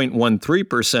jumped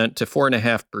 0.13% to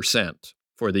 4.5%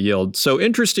 for the yield. So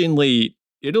interestingly,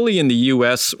 Italy and the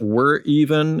US were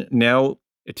even. Now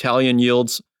Italian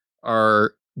yields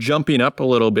are jumping up a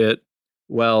little bit,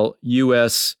 while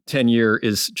US 10-year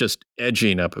is just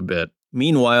edging up a bit.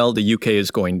 Meanwhile, the UK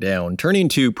is going down. Turning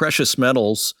to precious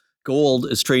metals, gold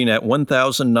is trading at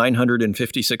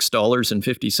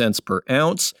 $1,956.50 per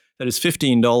ounce. That is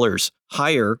 $15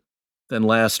 higher than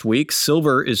last week.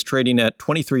 Silver is trading at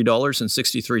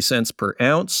 $23.63 per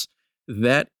ounce.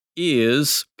 That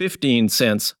is 15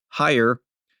 cents higher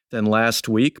than last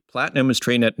week. Platinum is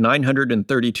trading at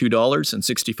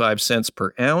 $932.65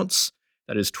 per ounce.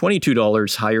 That is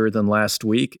 $22 higher than last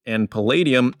week. And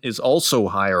palladium is also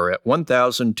higher at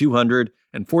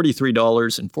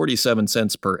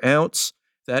 $1,243.47 per ounce.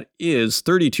 That is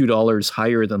 $32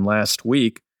 higher than last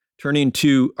week. Turning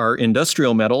to our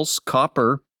industrial metals,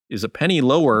 copper is a penny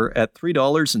lower at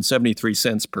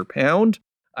 $3.73 per pound.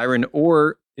 Iron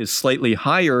ore is slightly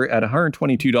higher at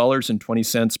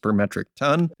 $122.20 per metric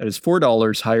ton. That is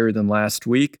 $4 higher than last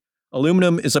week.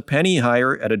 Aluminum is a penny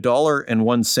higher at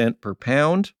 $1.01 per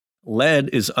pound. Lead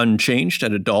is unchanged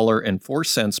at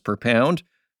 $1.04 per pound.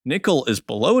 Nickel is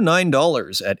below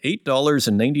 $9 at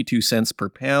 $8.92 per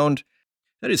pound.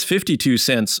 That is 52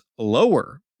 cents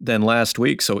lower than last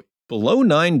week. So below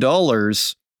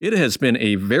 $9, it has been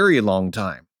a very long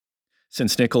time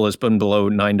since nickel has been below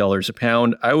 $9 a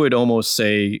pound. I would almost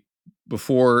say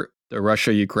before the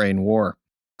Russia-Ukraine war.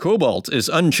 Cobalt is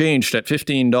unchanged at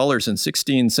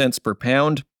 $15.16 per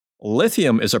pound.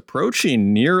 Lithium is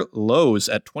approaching near lows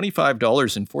at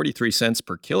 $25.43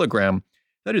 per kilogram.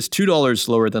 That is $2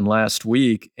 lower than last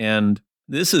week, and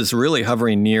this is really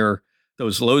hovering near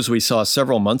Those lows we saw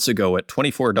several months ago at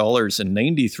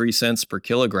 $24.93 per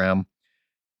kilogram,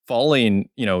 falling,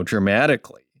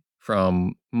 dramatically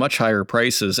from much higher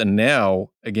prices, and now,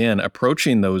 again,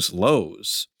 approaching those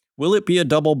lows. Will it be a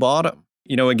double bottom?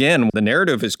 Again, the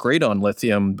narrative is great on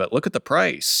lithium, but look at the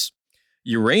price.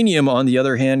 Uranium, on the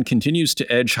other hand, continues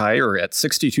to edge higher at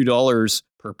 $62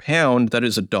 per pound. That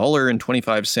is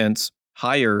 $1.25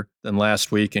 higher than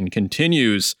last week and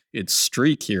continues its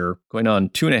streak here, going on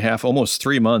 2.5, almost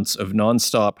 3 months of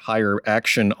nonstop higher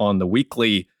action on the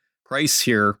weekly price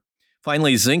here.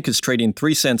 Finally, zinc is trading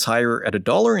 3 cents higher at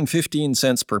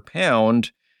 $1.15 per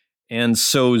pound. And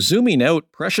so zooming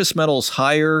out, precious metals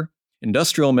higher,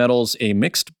 industrial metals a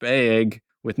mixed bag,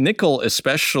 with nickel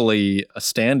especially a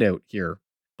standout here,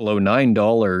 below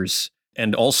 $9,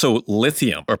 and also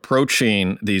lithium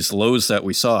approaching these lows that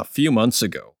we saw a few months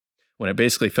ago when it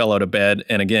basically fell out of bed.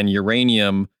 And again,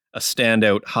 uranium a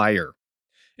standout higher.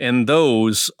 And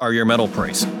those are your metal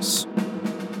prices.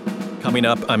 Coming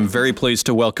up, I'm very pleased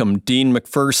to welcome Dean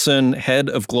McPherson, head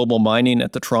of global mining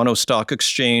at the Toronto Stock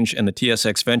Exchange and the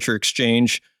TSX Venture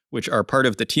Exchange, which are part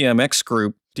of the TMX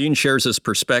group. Dean shares his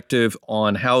perspective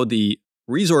on how the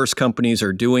resource companies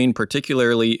are doing,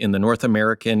 particularly in the North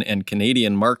American and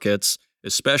Canadian markets.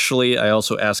 Especially, I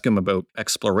also ask him about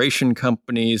exploration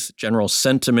companies, general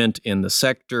sentiment in the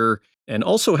sector, and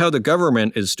also how the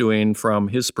government is doing from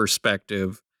his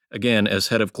perspective, again, as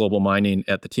head of global mining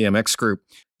at the TMX group.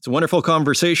 It's a wonderful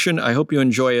conversation. I hope you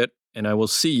enjoy it, and I will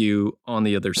see you on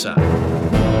the other side.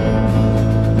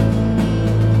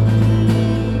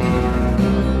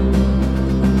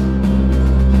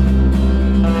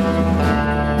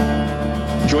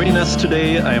 Joining us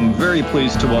today, I am very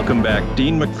pleased to welcome back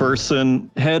Dean McPherson,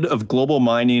 head of global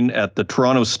mining at the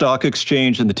Toronto Stock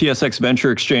Exchange and the TSX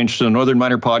Venture Exchange, to the Northern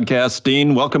Miner Podcast.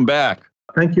 Dean, welcome back.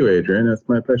 Thank you, Adrian. It's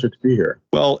my pleasure to be here.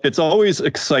 Well, it's always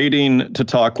exciting to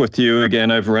talk with you.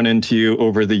 Again, I've run into you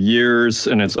over the years,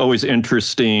 and it's always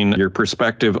interesting, your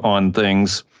perspective on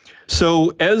things.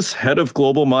 So as head of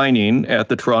global mining at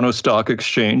the Toronto Stock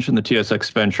Exchange and the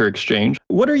TSX Venture Exchange,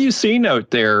 what are you seeing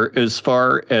out there as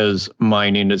far as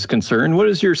mining is concerned? What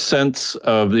is your sense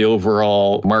of the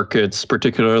overall markets,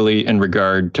 particularly in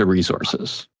regard to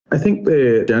resources? I think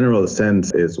the general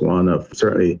sense is one of,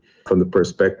 certainly from the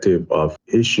perspective of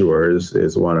issuers,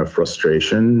 is one of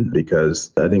frustration,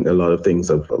 because I think a lot of things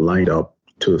have lined up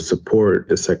to support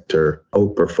the sector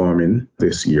outperforming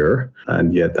this year.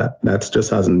 And yet that just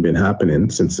hasn't been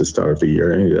happening since the start of the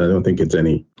year. I don't think it's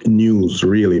any news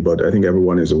really, but I think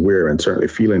everyone is aware and certainly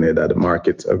feeling it that the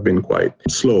markets have been quite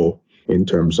slow in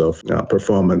terms of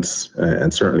performance,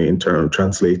 and certainly in terms of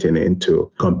translating into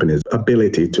companies'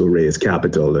 ability to raise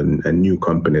capital and new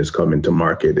companies coming to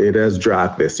market. It has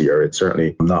dragged this year. It's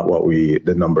certainly not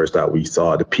the numbers that we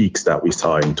saw, the peaks that we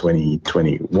saw in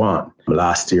 2021.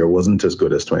 Last year wasn't as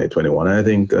good as 2021. I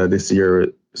think this year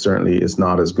certainly is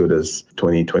not as good as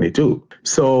 2022.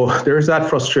 So there's that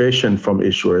frustration from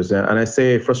issuers. And I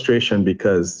say frustration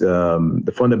because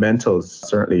the fundamentals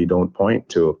certainly don't point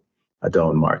to a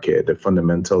down market. The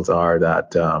fundamentals are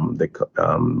that the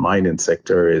mining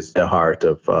sector is the heart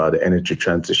of the energy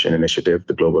transition initiative,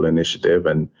 the global initiative,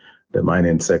 and the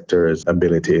mining sector's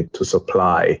ability to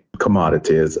supply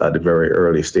commodities at the very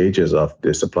early stages of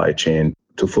the supply chain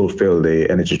to fulfill the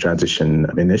energy transition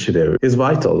initiative is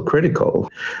vital, critical.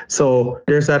 So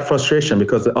there's that frustration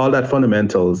because all that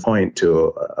fundamentals point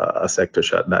to a sector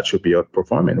that should be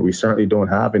outperforming. We certainly don't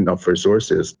have enough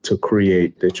resources to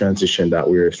create the transition that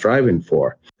we're striving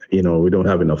for. We don't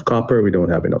have enough copper, we don't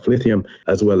have enough lithium,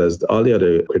 as well as all the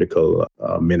other critical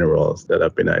minerals that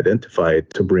have been identified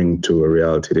to bring to a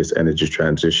reality this energy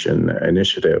transition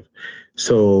initiative.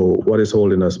 So what is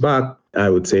holding us back? I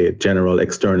would say general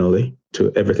externally, to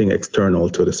everything external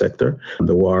to the sector.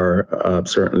 The war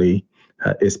certainly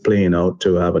is playing out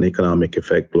to have an economic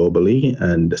effect globally,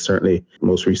 and certainly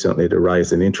most recently the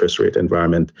rise in interest rate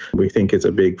environment we think is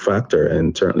a big factor,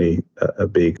 and certainly a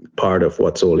big part of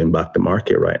what's holding back the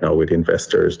market right now, with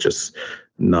investors just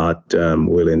not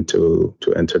willing to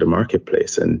enter the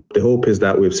marketplace. And the hope is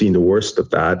that we've seen the worst of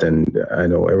that, and I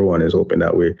know everyone is hoping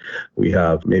that we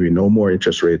have maybe no more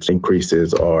interest rates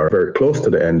increases or very close to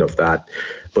the end of that.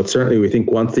 But certainly we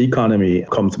think once the economy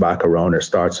comes back around or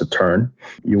starts to turn,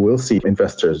 you will see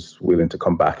investors willing to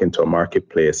come back into a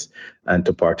marketplace and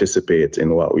to participate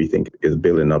in what we think is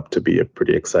building up to be a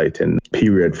pretty exciting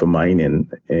period for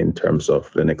mining in terms of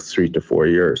the next 3 to 4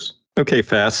 years. Okay,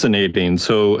 fascinating.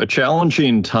 So a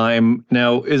challenging time.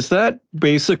 Now, is that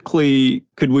basically,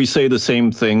 could we say the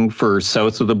same thing for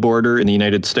south of the border in the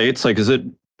United States? Like, is it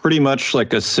pretty much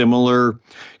like a similar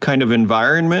kind of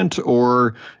environment,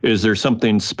 or is there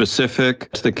something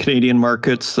specific to the Canadian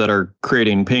markets that are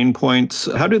creating pain points?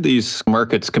 How do these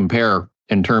markets compare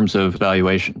in terms of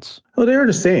valuations? Well, they're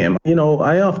the same.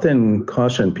 I often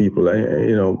caution people,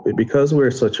 because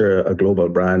we're such a global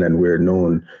brand and we're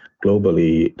known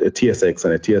globally, the TSX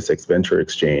and the TSX Venture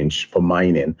Exchange for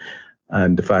mining,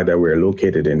 and the fact that we're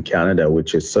located in Canada,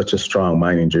 which is such a strong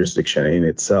mining jurisdiction in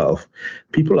itself,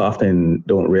 people often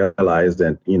don't realize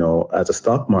that, as a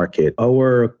stock market,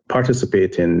 our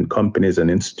participating companies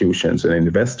and institutions and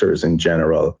investors in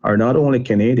general are not only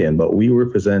Canadian, but we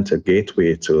represent a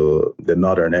gateway to the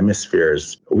Northern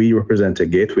Hemispheres. We represent a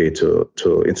gateway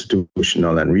to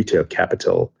institutional and retail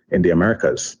capital in the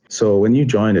Americas. So when you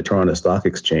join the Toronto Stock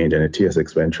Exchange and the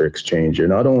TSX Venture Exchange, you're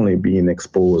not only being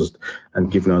exposed and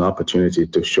given an opportunity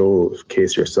to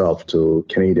showcase yourself to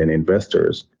Canadian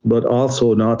investors, but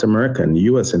also North American,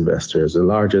 US investors, the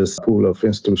largest pool of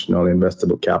institutional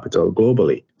investable capital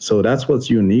globally. So that's what's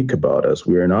unique about us.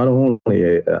 We are not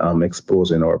only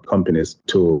exposing our companies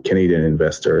to Canadian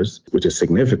investors, which is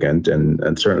significant,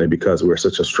 and certainly because we're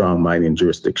such a strong mining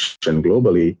jurisdiction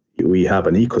globally, we have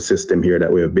an ecosystem here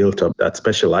that we have built up that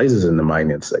specializes in the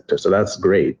mining sector. So that's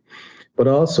great. But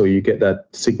also you get that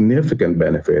significant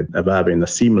benefit of having a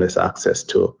seamless access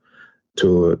to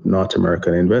North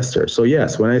American investors. So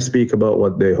yes, when I speak about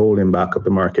what they're holding back of the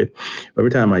market,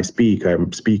 every time I speak,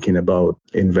 I'm speaking about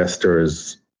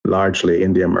investors largely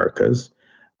in the Americas.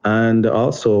 And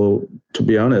also, to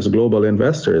be honest, global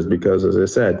investors, because as I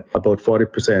said, about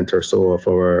 40% or so of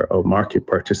our market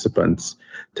participants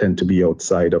tend to be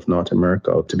outside of North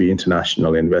America, to be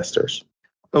international investors.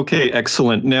 Okay,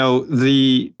 excellent. Now,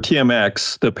 the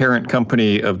TMX, the parent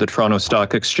company of the Toronto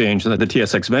Stock Exchange and the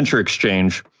TSX Venture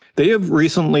Exchange, they have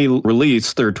recently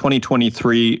released their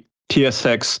 2023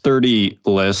 TSX 30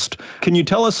 list. Can you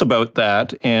tell us about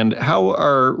that, and how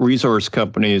are resource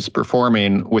companies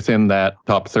performing within that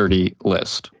top 30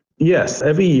 list? Yes,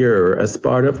 every year as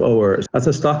part of as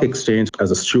a stock exchange,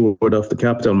 as a steward of the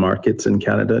capital markets in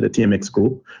Canada, the TMX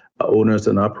Group, owners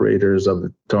and operators of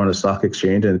the Toronto Stock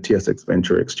Exchange and the TSX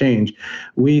Venture Exchange,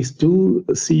 we do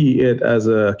see it as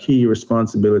a key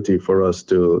responsibility for us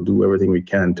to do everything we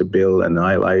can to build and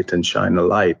highlight and shine a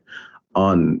light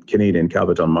on Canadian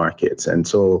capital markets. And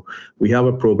so we have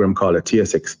a program called a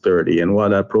TSX 30. And what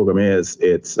that program is,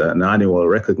 it's an annual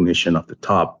recognition of the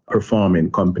top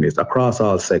performing companies across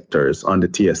all sectors on the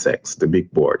TSX, the big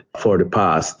board, for the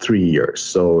past 3 years.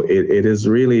 So it is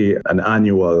really an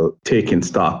annual taking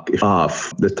stock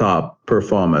of the top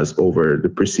performers over the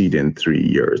preceding 3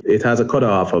 years. It has a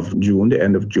cutoff of June, the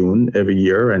end of June every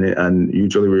year, and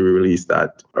usually we release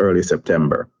that early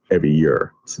September every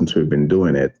year since we've been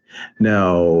doing it.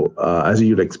 Now, as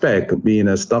you'd expect, being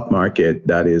a stock market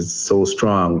that is so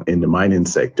strong in the mining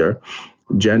sector,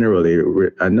 generally,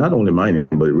 and not only mining,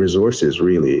 but resources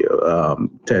really,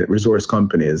 resource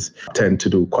companies tend to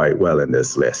do quite well in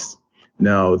this list.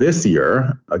 Now, this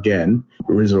year, again,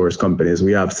 resource companies,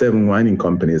 we have 7 mining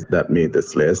companies that made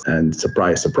this list. And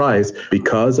surprise, surprise,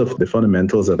 because of the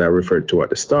fundamentals that I referred to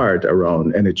at the start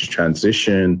around energy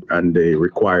transition and the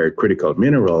required critical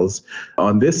minerals,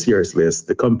 on this year's list,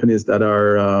 the companies that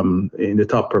are in the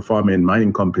top performing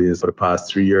mining companies for the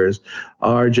past 3 years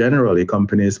are generally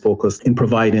companies focused in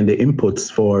providing the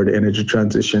inputs for the energy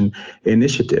transition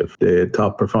initiative. The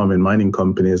top performing mining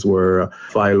companies were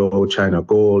Philo, China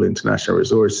Gold, International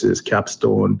Resources,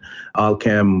 Capstone,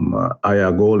 Alchem,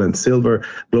 Aya Gold and Silver,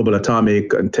 Global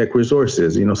Atomic, and Tech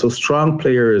Resources. So strong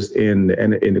players in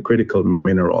the critical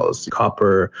minerals,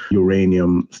 copper,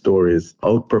 uranium stories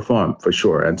outperformed for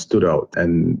sure and stood out.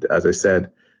 And as I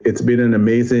said, it's been an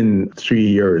amazing 3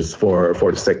 years for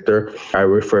the sector. I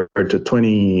referred to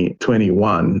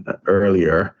 2021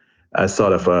 earlier as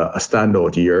sort of a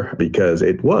standout year because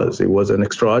it was an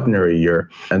extraordinary year.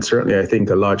 And certainly I think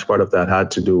a large part of that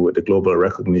had to do with the global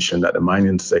recognition that the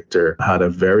mining sector had a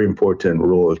very important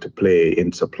role to play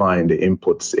in supplying the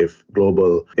inputs if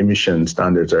global emission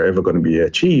standards are ever going to be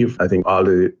achieved. I think all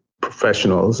the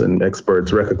professionals and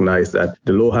experts recognize that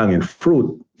the low-hanging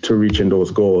fruit to reaching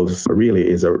those goals really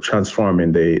is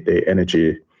transforming the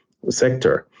energy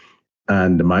sector.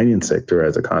 And the mining sector,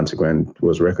 as a consequence,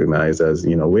 was recognized as,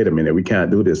 wait a minute, we can't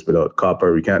do this without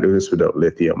copper. We can't do this without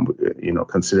lithium,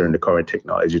 considering the current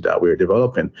technology that we're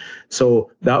developing. So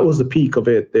that was the peak of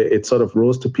it. It sort of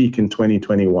rose to peak in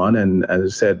 2021. And as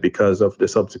I said, because of the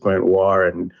subsequent war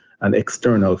and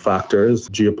external factors,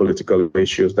 geopolitical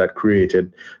issues that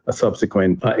created a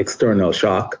subsequent external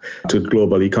shock to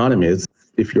global economies.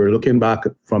 If you're looking back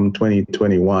from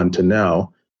 2021 to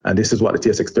now, and this is what the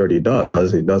TSX 30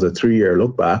 does, it does a 3-year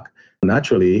look back,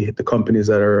 naturally, the companies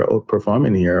that are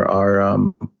outperforming here are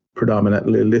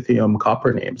predominantly lithium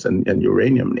copper names and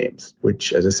uranium names,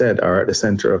 which, as I said, are at the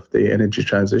center of the energy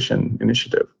transition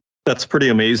initiative. That's pretty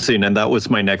amazing. And that was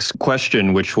my next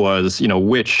question, which was,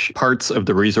 which parts of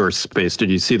the resource space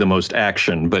did you see the most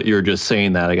action? But you're just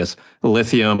saying that, I guess,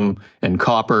 lithium and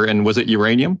copper. And was it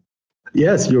uranium?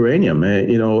 Yes, uranium.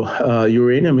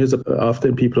 Uranium is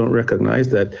often people don't recognize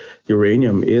that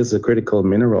uranium is a critical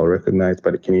mineral recognized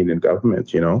by the Canadian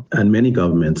government, and many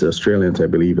governments, Australians, I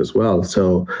believe, as well.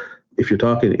 So if you're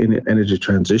talking in energy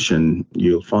transition,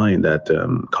 you'll find that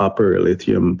copper,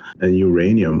 lithium, and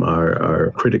uranium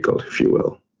are critical, if you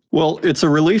will. Well, it's a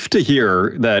relief to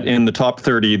hear that in the top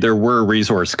 30, there were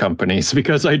resource companies,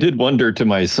 because I did wonder to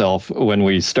myself when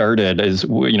we started,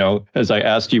 as I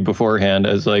asked you beforehand,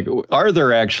 as like, are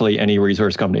there actually any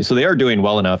resource companies? So they are doing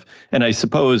well enough. And I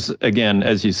suppose, again,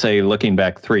 as you say, looking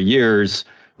back 3 years,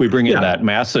 we bring in that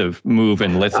massive move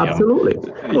in lithium.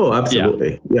 Absolutely. Oh,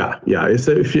 absolutely. Yeah. It's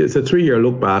a 3-year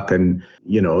look back, and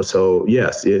so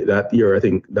yes, that year, I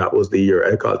think that was the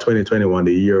year I call 2021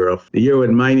 the year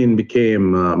when mining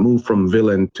became moved from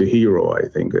villain to hero. I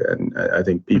think, and I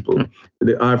think people,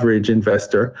 the average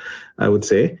investor, I would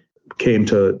say, came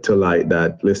to light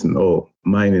that, listen,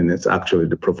 mining is actually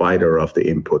the provider of the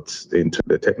inputs into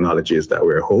the technologies that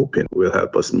we're hoping will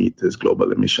help us meet these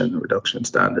global emission reduction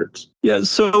standards. Yeah,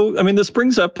 so, this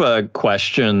brings up a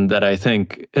question that I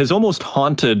think has almost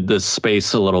haunted this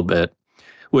space a little bit,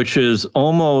 which is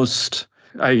almost,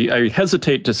 I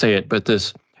hesitate to say it, but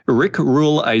this Rick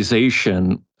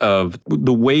Ruleization of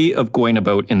the way of going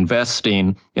about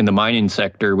investing in the mining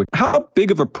sector. How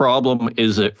big of a problem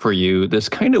is it for you? This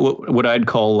kind of what I'd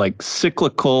call like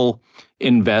cyclical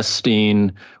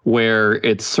investing, where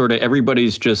it's sort of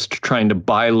everybody's just trying to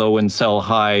buy low and sell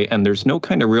high, and there's no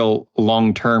kind of real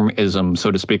long-termism, so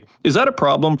to speak. Is that a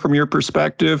problem from your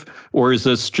perspective, or is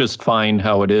this just fine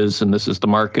how it is, and this is the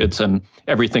markets and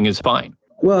everything is fine?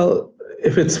 Well,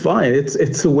 if it's fine,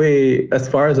 it's a way, as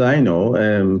far as I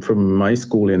know, from my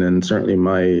schooling and certainly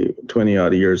my 20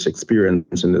 odd years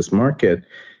experience in this market,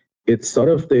 it's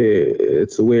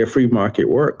the way a free market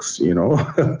works,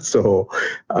 So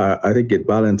I think it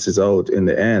balances out in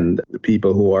the end. The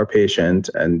people who are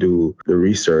patient and do the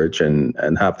research and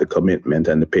have the commitment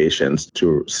and the patience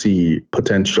to see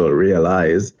potential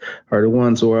realized are the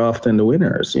ones who are often the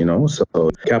winners, So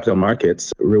capital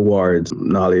markets rewards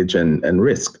knowledge and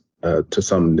risk. To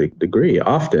some degree,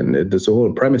 often the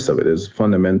whole premise of it is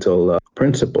fundamental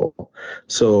principle.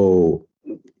 So,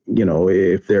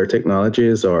 if there are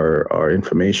technologies or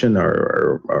information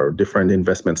or different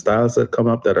investment styles that come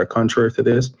up that are contrary to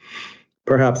this,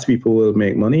 perhaps people will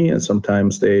make money, and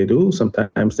sometimes they do,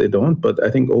 sometimes they don't. But I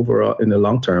think overall, in the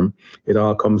long term, it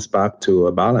all comes back to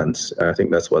a balance. I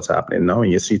think that's what's happening now.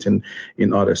 And you see it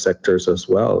in other sectors as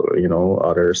well,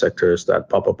 other sectors that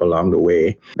pop up along the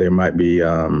way. There might be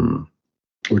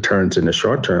returns in the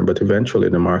short term, but eventually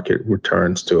the market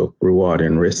returns to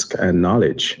rewarding risk and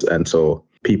knowledge. And so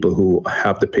people who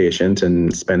have the patience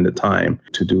and spend the time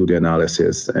to do the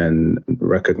analysis and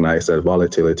recognize that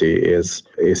volatility is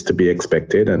to be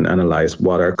expected and analyze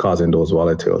what are causing those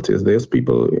volatilities, those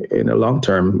people in the long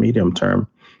term, medium term,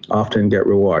 often get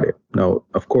rewarded. Now,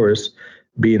 of course,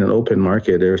 being an open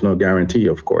market, there's no guarantee,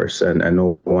 of course, and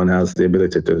no one has the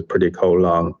ability to predict how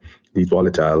long these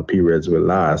volatile periods will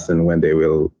last and when they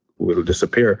will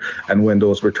disappear and when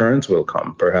those returns will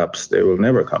come. Perhaps they will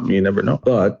never come. You never know.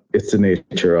 But it's the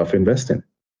nature of investing,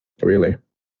 really.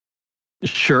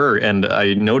 Sure. And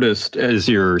I noticed as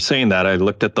you're saying that, I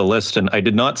looked at the list and I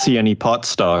did not see any pot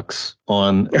stocks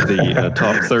on the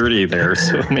top 30 there.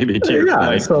 So maybe to your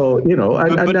point. So,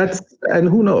 and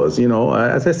who knows,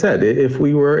 as I said, if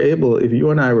you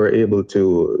and I were able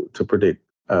to predict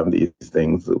these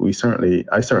things,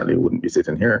 I certainly wouldn't be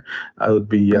sitting here. I would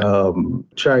be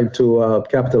trying to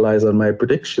capitalize on my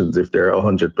predictions if they're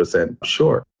 100%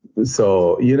 sure.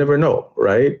 So you never know,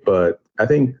 right? But I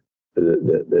think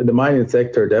the mining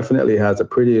sector definitely has a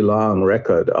pretty long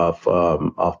record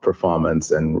of performance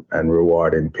and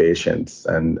rewarding patience,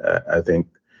 and I think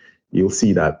you'll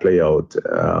see that play out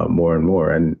more and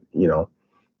more. And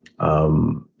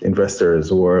investors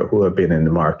who have been in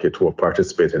the market, who have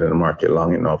participated in the market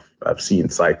long enough, have seen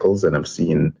cycles and have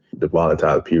seen the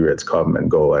volatile periods come and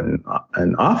go. And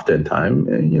oftentimes,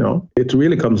 it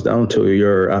really comes down to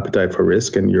your appetite for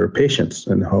risk and your patience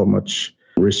and how much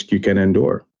risk you can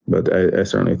endure. But I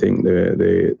certainly think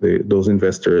those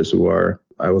investors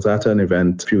I was at an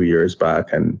event a few years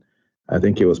back, and I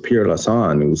think it was Pierre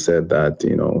Lasson who said that,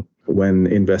 when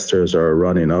investors are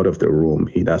running out of the room,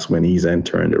 that's when he's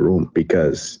entering the room,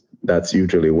 because that's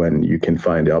usually when you can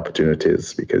find the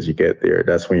opportunities because you get there.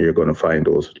 That's when you're going to find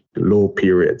those low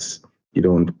periods. You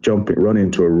don't run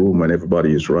into a room when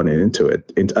everybody is running into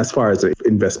it, as far as the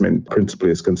investment principle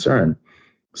is concerned.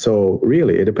 So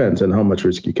really, it depends on how much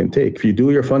risk you can take. If you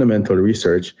do your fundamental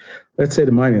research, let's say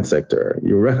the mining sector,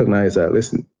 you recognize that,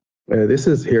 listen, this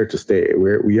is here to stay.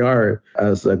 We are,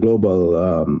 as a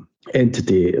global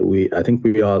entity, I think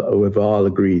we've all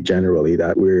agreed generally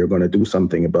that we're going to do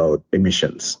something about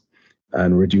emissions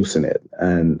and reducing it.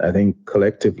 And I think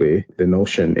collectively, the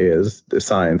notion is the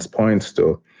science points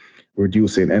to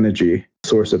reducing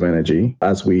source of energy,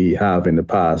 as we have in the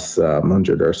past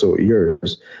 100 or so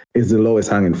years, is the lowest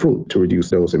hanging fruit to reduce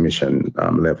those emission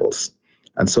levels.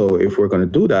 And so if we're going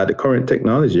to do that, the current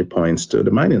technology points to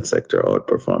the mining sector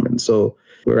outperforming. So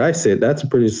where I sit, that's a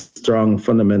pretty strong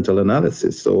fundamental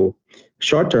analysis. So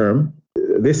short term,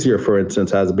 this year, for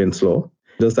instance, has been slow.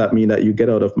 Does that mean that you get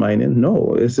out of mining?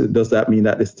 No. Does that mean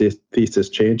that this thesis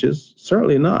changes?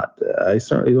 Certainly not. I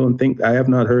certainly don't think, I have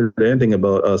not heard anything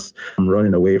about us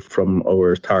running away from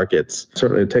our targets.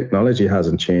 Certainly technology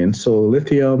hasn't changed. So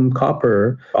lithium,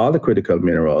 copper, all the critical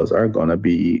minerals are going to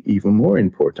be even more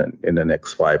important in the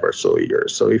next 5 or so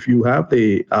years. So if you have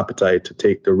the appetite to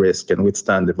take the risk and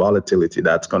withstand the volatility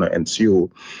that's going to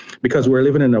ensue, because we're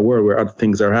living in a world where other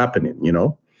things are happening,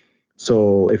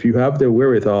 So if you have the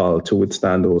wherewithal to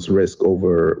withstand those risks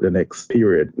over the next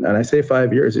period, and I say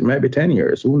 5 years, it might be 10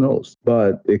 years, who knows?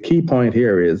 But the key point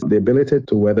here is the ability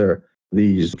to weather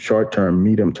these short-term,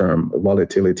 medium-term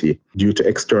volatility due to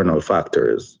external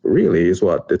factors really is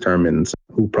what determines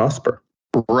who prosper.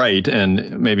 Right.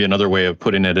 And maybe another way of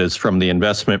putting it is, from the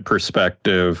investment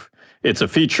perspective, it's a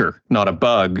feature, not a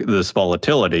bug, this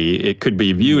volatility. It could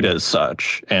be viewed as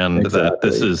such. And that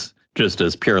this is, just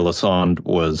as Pierre Lassonde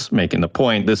was making the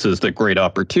point, this is the great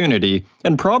opportunity.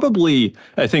 And probably,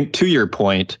 I think, to your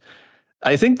point,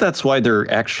 I think that's why there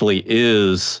actually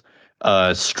is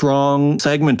a strong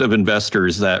segment of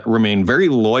investors that remain very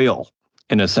loyal,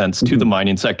 in a sense, to the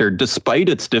mining sector, despite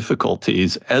its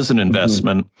difficulties as an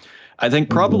investment. I think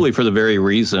probably for the very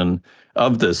reason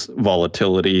of this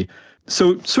volatility.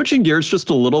 So switching gears just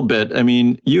a little bit, I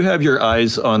mean, you have your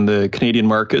eyes on the Canadian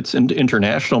markets and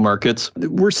international markets.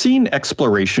 We're seeing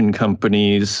exploration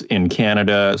companies in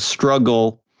Canada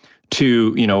struggle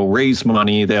to, raise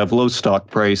money. They have low stock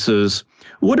prices.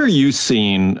 What are you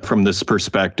seeing from this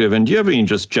perspective? And do you have any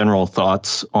just general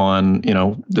thoughts on,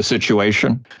 the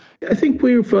situation? I think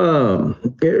we've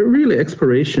really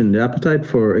the appetite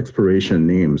for exploration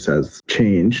names has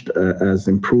changed, has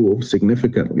improved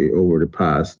significantly over the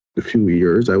past few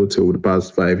years, I would say over the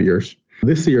past 5 years.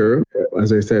 This year,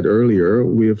 as I said earlier,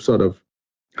 we have sort of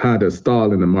had a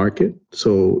stall in the market.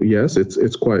 So yes,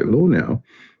 it's quite low now.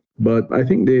 But I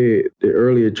think the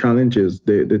earlier challenges,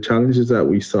 the challenges that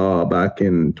we saw back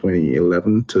in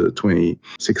 2011 to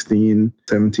 2016,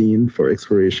 17 for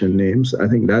exploration names, I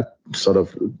think that sort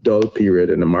of dull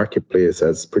period in the marketplace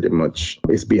has pretty much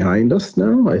is behind us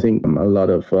now. I think a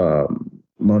lot of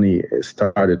money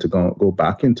started to go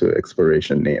back into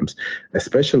exploration names,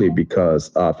 especially because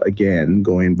of, again,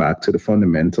 going back to the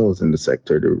fundamentals in the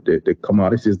sector, the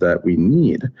commodities that we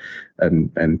need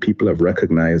and people have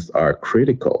recognized are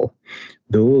critical.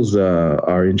 Those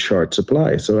are in short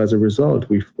supply. So as a result,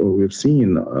 we've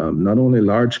seen not only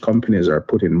large companies are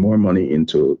putting more money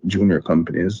into junior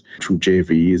companies through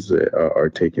JVs, are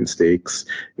taking stakes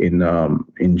in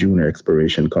junior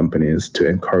exploration companies to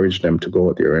encourage them to go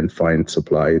out there and find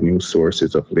new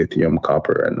sources of lithium,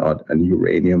 copper, and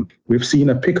uranium. We've seen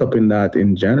a pickup in that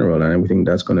in general, and I think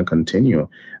that's going to continue.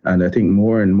 And I think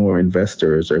more and more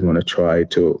investors are going to try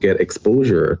to get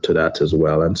exposure to that as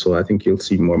well. And so I think you'll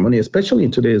see more money, especially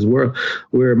in today's world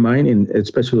where mining,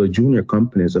 especially junior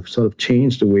companies, have sort of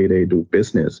changed the way they do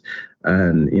business.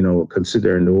 And,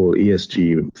 considering the whole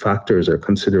ESG factors or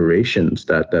considerations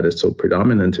that is so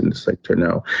predominant in the sector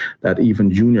now, that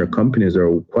even junior companies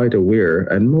are quite aware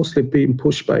and mostly being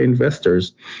pushed by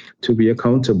investors to be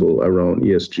accountable around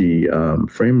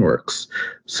ESG frameworks.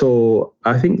 So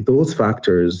I think those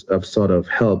factors have sort of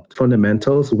helped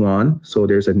fundamentals, one, so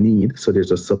there's a need, so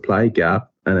there's a supply gap.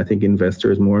 And I think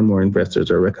more and more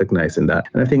investors are recognizing that.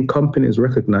 And I think companies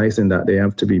recognizing that they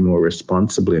have to be more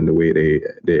responsible in the way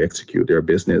they execute their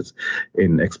business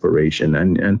in exploration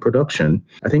and production.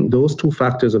 I think those two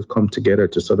factors have come together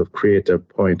to sort of create a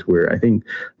point where I think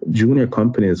junior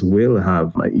companies will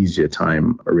have an easier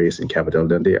time raising capital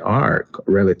than they are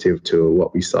relative to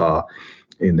what we saw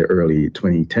in the early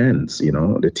 2010s,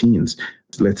 the teens,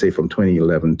 let's say from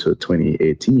 2011 to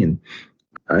 2018.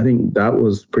 I think that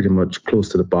was pretty much close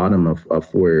to the bottom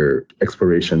of where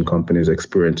exploration companies'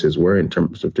 experiences were in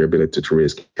terms of their ability to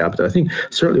raise capital. I think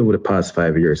certainly over the past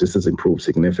 5 years, this has improved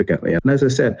significantly. And as I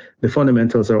said, the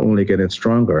fundamentals are only getting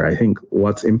stronger. I think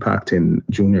what's impacting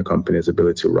junior companies'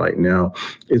 ability right now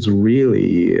is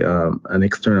really an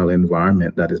external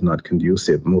environment that is not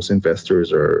conducive. Most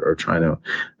investors are trying to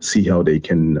see how they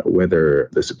can weather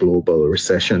this global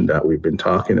recession that we've been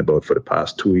talking about for the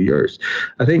past 2 years.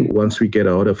 I think once we get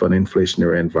out of an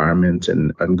inflationary environment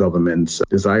and government's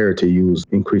desire to use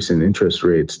increasing interest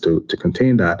rates to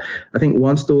contain that, I think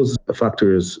once those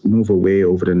factors move away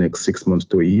over the next 6 months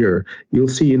to a year, you'll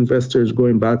see investors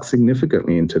going back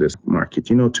significantly into this market.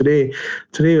 Today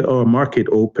our market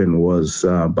open was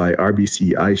by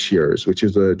RBC iShares, which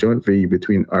is a joint venture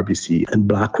between RBC and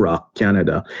BlackRock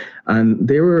Canada. And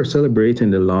they were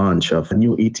celebrating the launch of a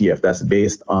new ETF that's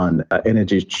based on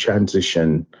energy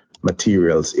transition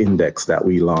materials index that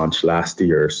we launched last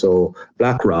year. So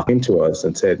BlackRock came to us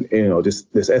and said,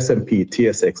 this S&P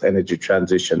TSX Energy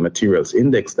Transition Materials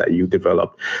Index that you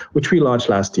developed, which we launched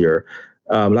last year.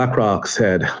 BlackRock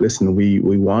said, listen, we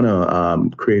want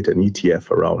to create an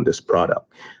ETF around this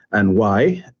product. And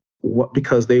why?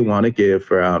 Because they want to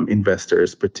give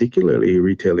investors, particularly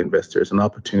retail investors, an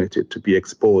opportunity to be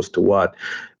exposed to what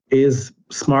is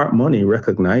smart money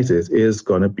recognizes is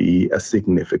going to be a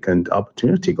significant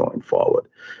opportunity going forward.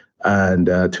 And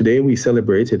today we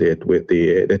celebrated it with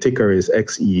the ticker is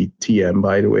XETM,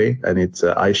 by the way, and it's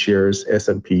iShares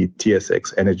S&P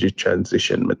TSX Energy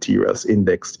Transition Materials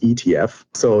Index ETF.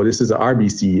 So this is a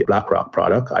RBC BlackRock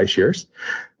product, iShares.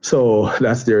 So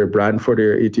that's their brand for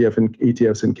their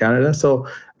ETFs in Canada. So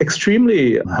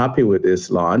extremely happy with this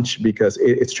launch because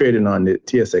it's traded on the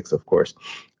TSX, of course,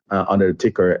 under the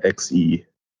ticker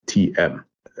XETM.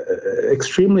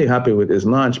 Extremely happy with this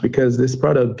launch because this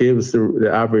product gives the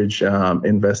average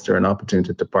investor an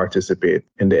opportunity to participate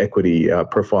in the equity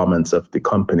performance of the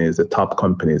companies, the top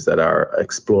companies that are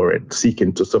exploring,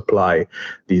 seeking to supply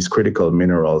these critical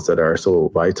minerals that are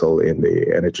so vital in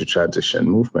the energy transition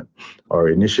movement or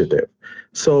initiative.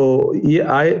 So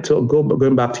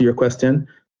going back to your question,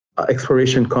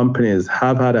 exploration companies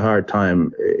have had a hard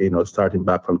time, starting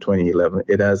back from 2011.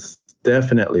 It has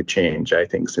definitely changed, I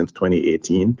think, since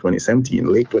 2018, 2017,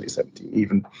 late 2017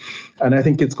 even. And I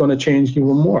think it's going to change even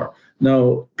more.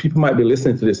 Now, people might be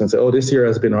listening to this and say, oh, this year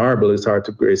has been horrible. It's hard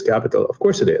to raise capital. Of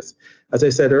course it is. As I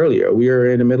said earlier, we are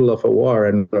in the middle of a war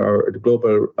and the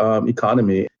global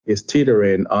economy is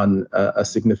teetering on a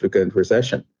significant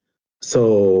recession.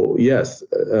 So yes,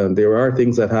 there are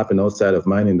things that happen outside of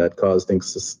mining that cause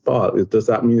things to fall. Does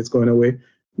that mean it's going away?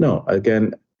 No.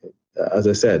 Again, as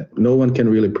I said, no one can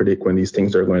really predict when these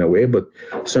things are going away, but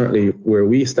certainly where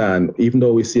we stand, even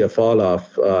though we see a fall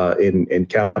off in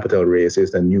capital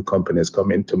raises and new companies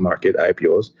come into market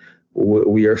IPOs,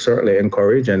 we are certainly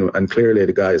encouraged, and clearly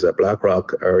the guys at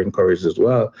BlackRock are encouraged as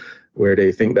well, where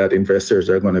they think that investors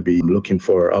are going to be looking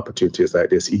for opportunities like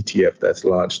this ETF that's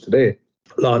launched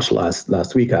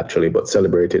last week actually, but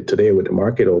celebrated today with the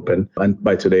market open. And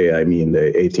by today, I mean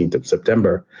the 18th of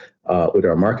September with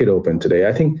our market open today.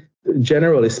 I think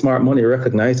generally smart money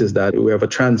recognizes that we have a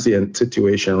transient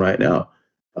situation right now.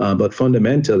 But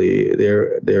fundamentally,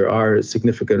 there are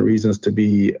significant reasons to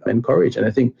be encouraged. And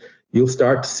I think you'll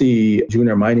start to see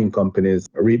junior mining companies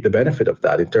reap the benefit of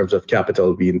that in terms of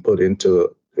capital being put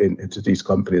into these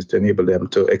companies to enable them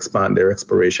to expand their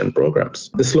exploration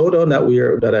programs. The slowdown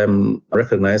that I'm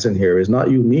recognizing here is not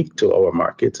unique to our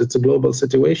markets. It's a global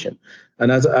situation.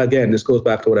 And this goes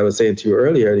back to what I was saying to you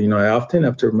earlier. I often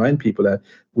have to remind people that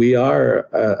we are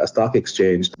a stock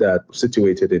exchange that's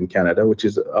situated in Canada, which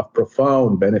is of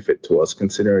profound benefit to us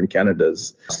considering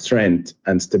Canada's strength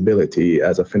and stability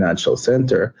as a financial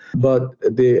center. But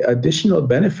the additional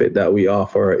benefit that we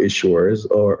offer our issuers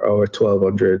or our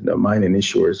 1,200 mining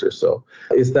issuers or so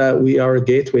is that we are a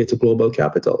gateway to global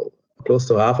capital. Close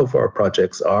to half of our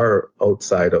projects are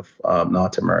outside of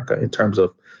North America in terms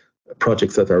of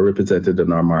projects that are represented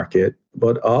in our market,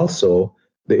 but also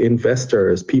the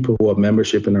investors, people who have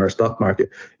membership in our stock market,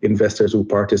 investors who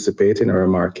participate in our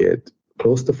market,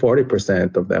 close to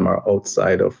 40% of them are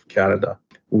outside of Canada.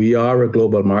 We are a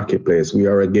global marketplace. We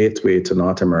are a gateway to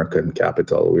North American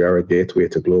capital. We are a gateway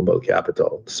to global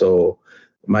capital. So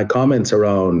my comments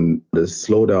around the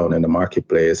slowdown in the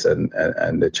marketplace and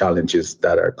the challenges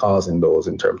that are causing those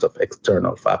in terms of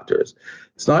external factors,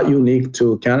 it's not unique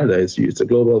to Canada. It's a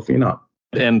global phenomenon.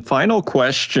 And final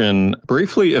question,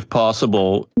 briefly, if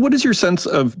possible, what is your sense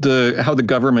of how the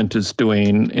government is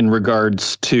doing in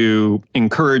regards to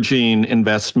encouraging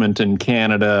investment in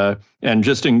Canada and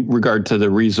just in regard to the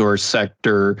resource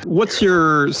sector? What's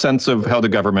your sense of how the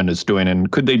government is doing,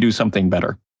 and could they do something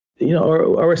better?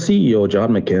 Our CEO,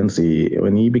 John McKenzie,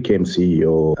 when he became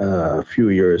CEO a few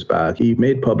years back, he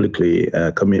made publicly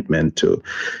a commitment to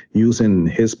using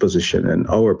his position and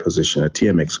our position, a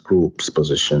TMX Group's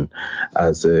position,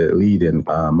 as a leading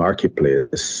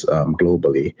marketplace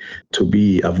globally, to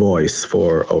be a voice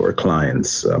for our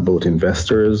clients, both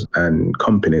investors and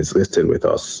companies listed with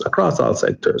us across all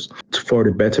sectors, for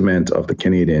the betterment of the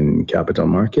Canadian capital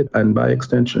market and, by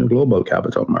extension, global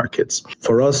capital markets.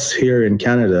 For us here in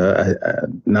Canada,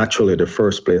 naturally, the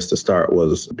first place to start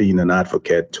was being an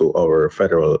advocate to our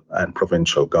federal and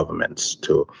provincial governments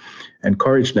to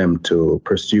encourage them to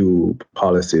pursue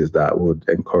policies that would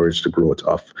encourage the growth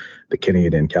of the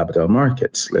Canadian capital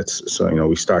markets.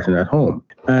 We started at home.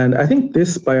 And I think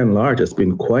this, by and large, has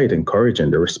been quite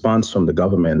encouraging. The response from the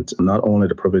government, not only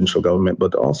the provincial government,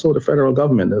 but also the federal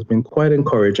government, has been quite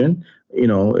encouraging.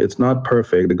 It's not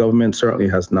perfect. The government certainly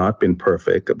has not been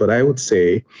perfect, but I would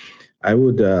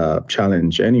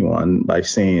challenge anyone by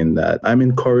saying that I'm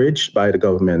encouraged by the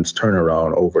government's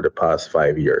turnaround over the past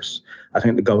 5 years. I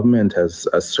think the government has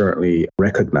certainly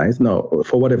recognized,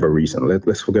 for whatever reason,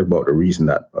 let's forget about the reason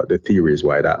that the theories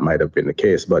why that might have been the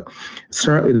case, but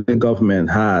certainly the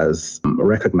government has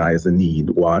recognized the need,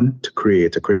 one, to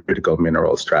create a critical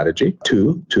mineral strategy,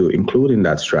 two, to include in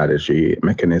that strategy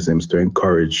mechanisms to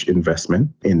encourage investment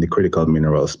in the critical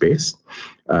mineral space.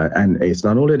 And it's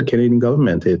not only the Canadian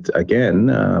government, it again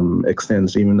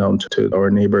extends even down to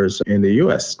our neighbors in the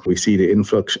US. We see the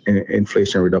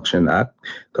Inflation Reduction Act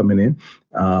coming in.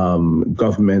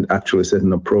 Government actually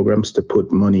setting up programs to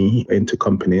put money into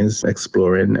companies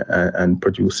exploring and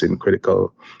producing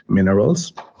critical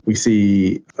minerals. We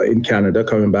see in Canada,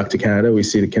 coming back to Canada, we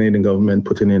see the Canadian government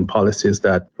putting in policies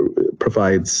that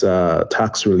provides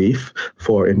tax relief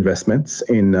for investments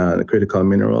in the critical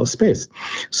mineral space.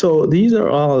 So these are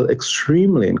all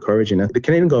extremely encouraging. The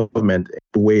Canadian government,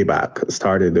 way back,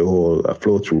 started the whole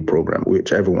flow-through program,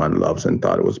 which everyone loves and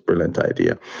thought it was a brilliant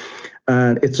idea.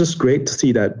 And it's just great to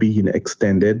see that being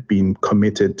extended, being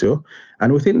committed to.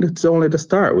 And we think it's only the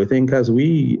start. We think as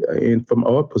from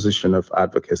our position of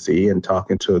advocacy and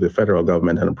talking to the federal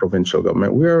government and the provincial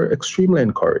government, we're extremely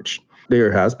encouraged.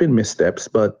 There has been missteps,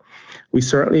 but we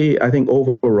certainly, I think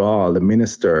overall, the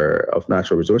Minister of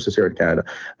Natural Resources here in Canada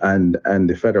and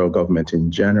the federal government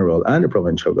in general and the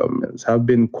provincial governments have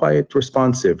been quite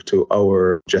responsive to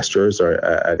our gestures or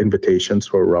invitations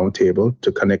for a roundtable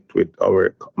to connect with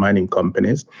our mining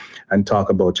companies and talk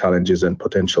about challenges and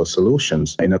potential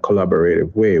solutions in a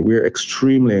collaborative way. We're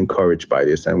extremely encouraged by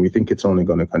this, and we think it's only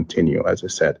going to continue, as I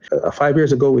said. 5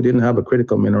 years ago, we didn't have a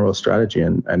critical mineral strategy,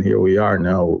 and here we are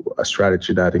now, a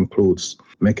strategy that includes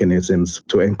mechanisms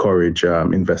to encourage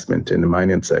investment in the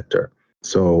mining sector.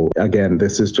 So again,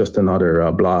 this is just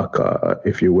another block,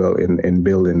 if you will, in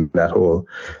building that whole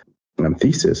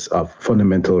thesis of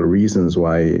fundamental reasons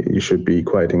why you should be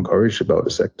quite encouraged about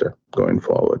the sector going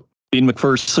forward. Dean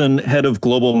McPherson, head of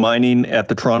global mining at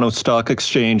the Toronto Stock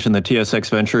Exchange and the TSX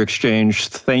Venture Exchange,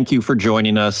 thank you for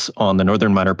joining us on the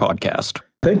Northern Miner Podcast.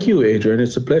 Thank you, Adrian.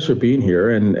 It's a pleasure being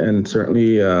here, and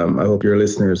certainly I hope your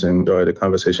listeners enjoy the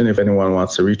conversation. If anyone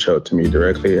wants to reach out to me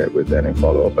directly with any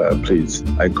follow-up, please,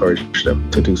 I encourage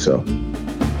them to do so.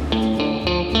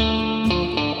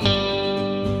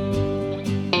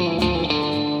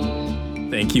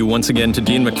 Thank you once again to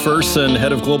Dean McPherson,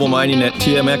 head of global mining at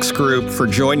TMX Group, for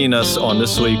joining us on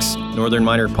this week's Northern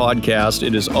Miner Podcast.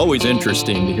 It is always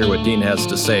interesting to hear what Dean has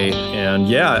to say. And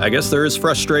yeah, I guess there is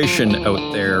frustration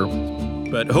out there.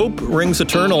 But hope rings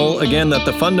eternal, again, that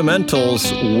the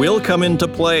fundamentals will come into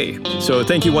play. So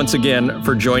thank you once again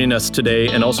for joining us today.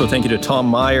 And also thank you to Tom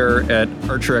Meyer at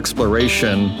Archer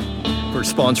Exploration for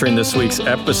sponsoring this week's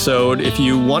episode. If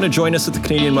you want to join us at the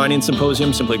Canadian Mining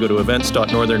Symposium, simply go to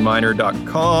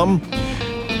events.northernminer.com.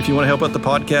 If you want to help out the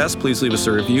podcast, please leave us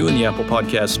a review in the Apple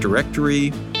Podcast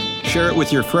directory. Share it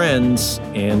with your friends.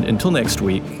 And until next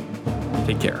week,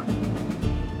 take care.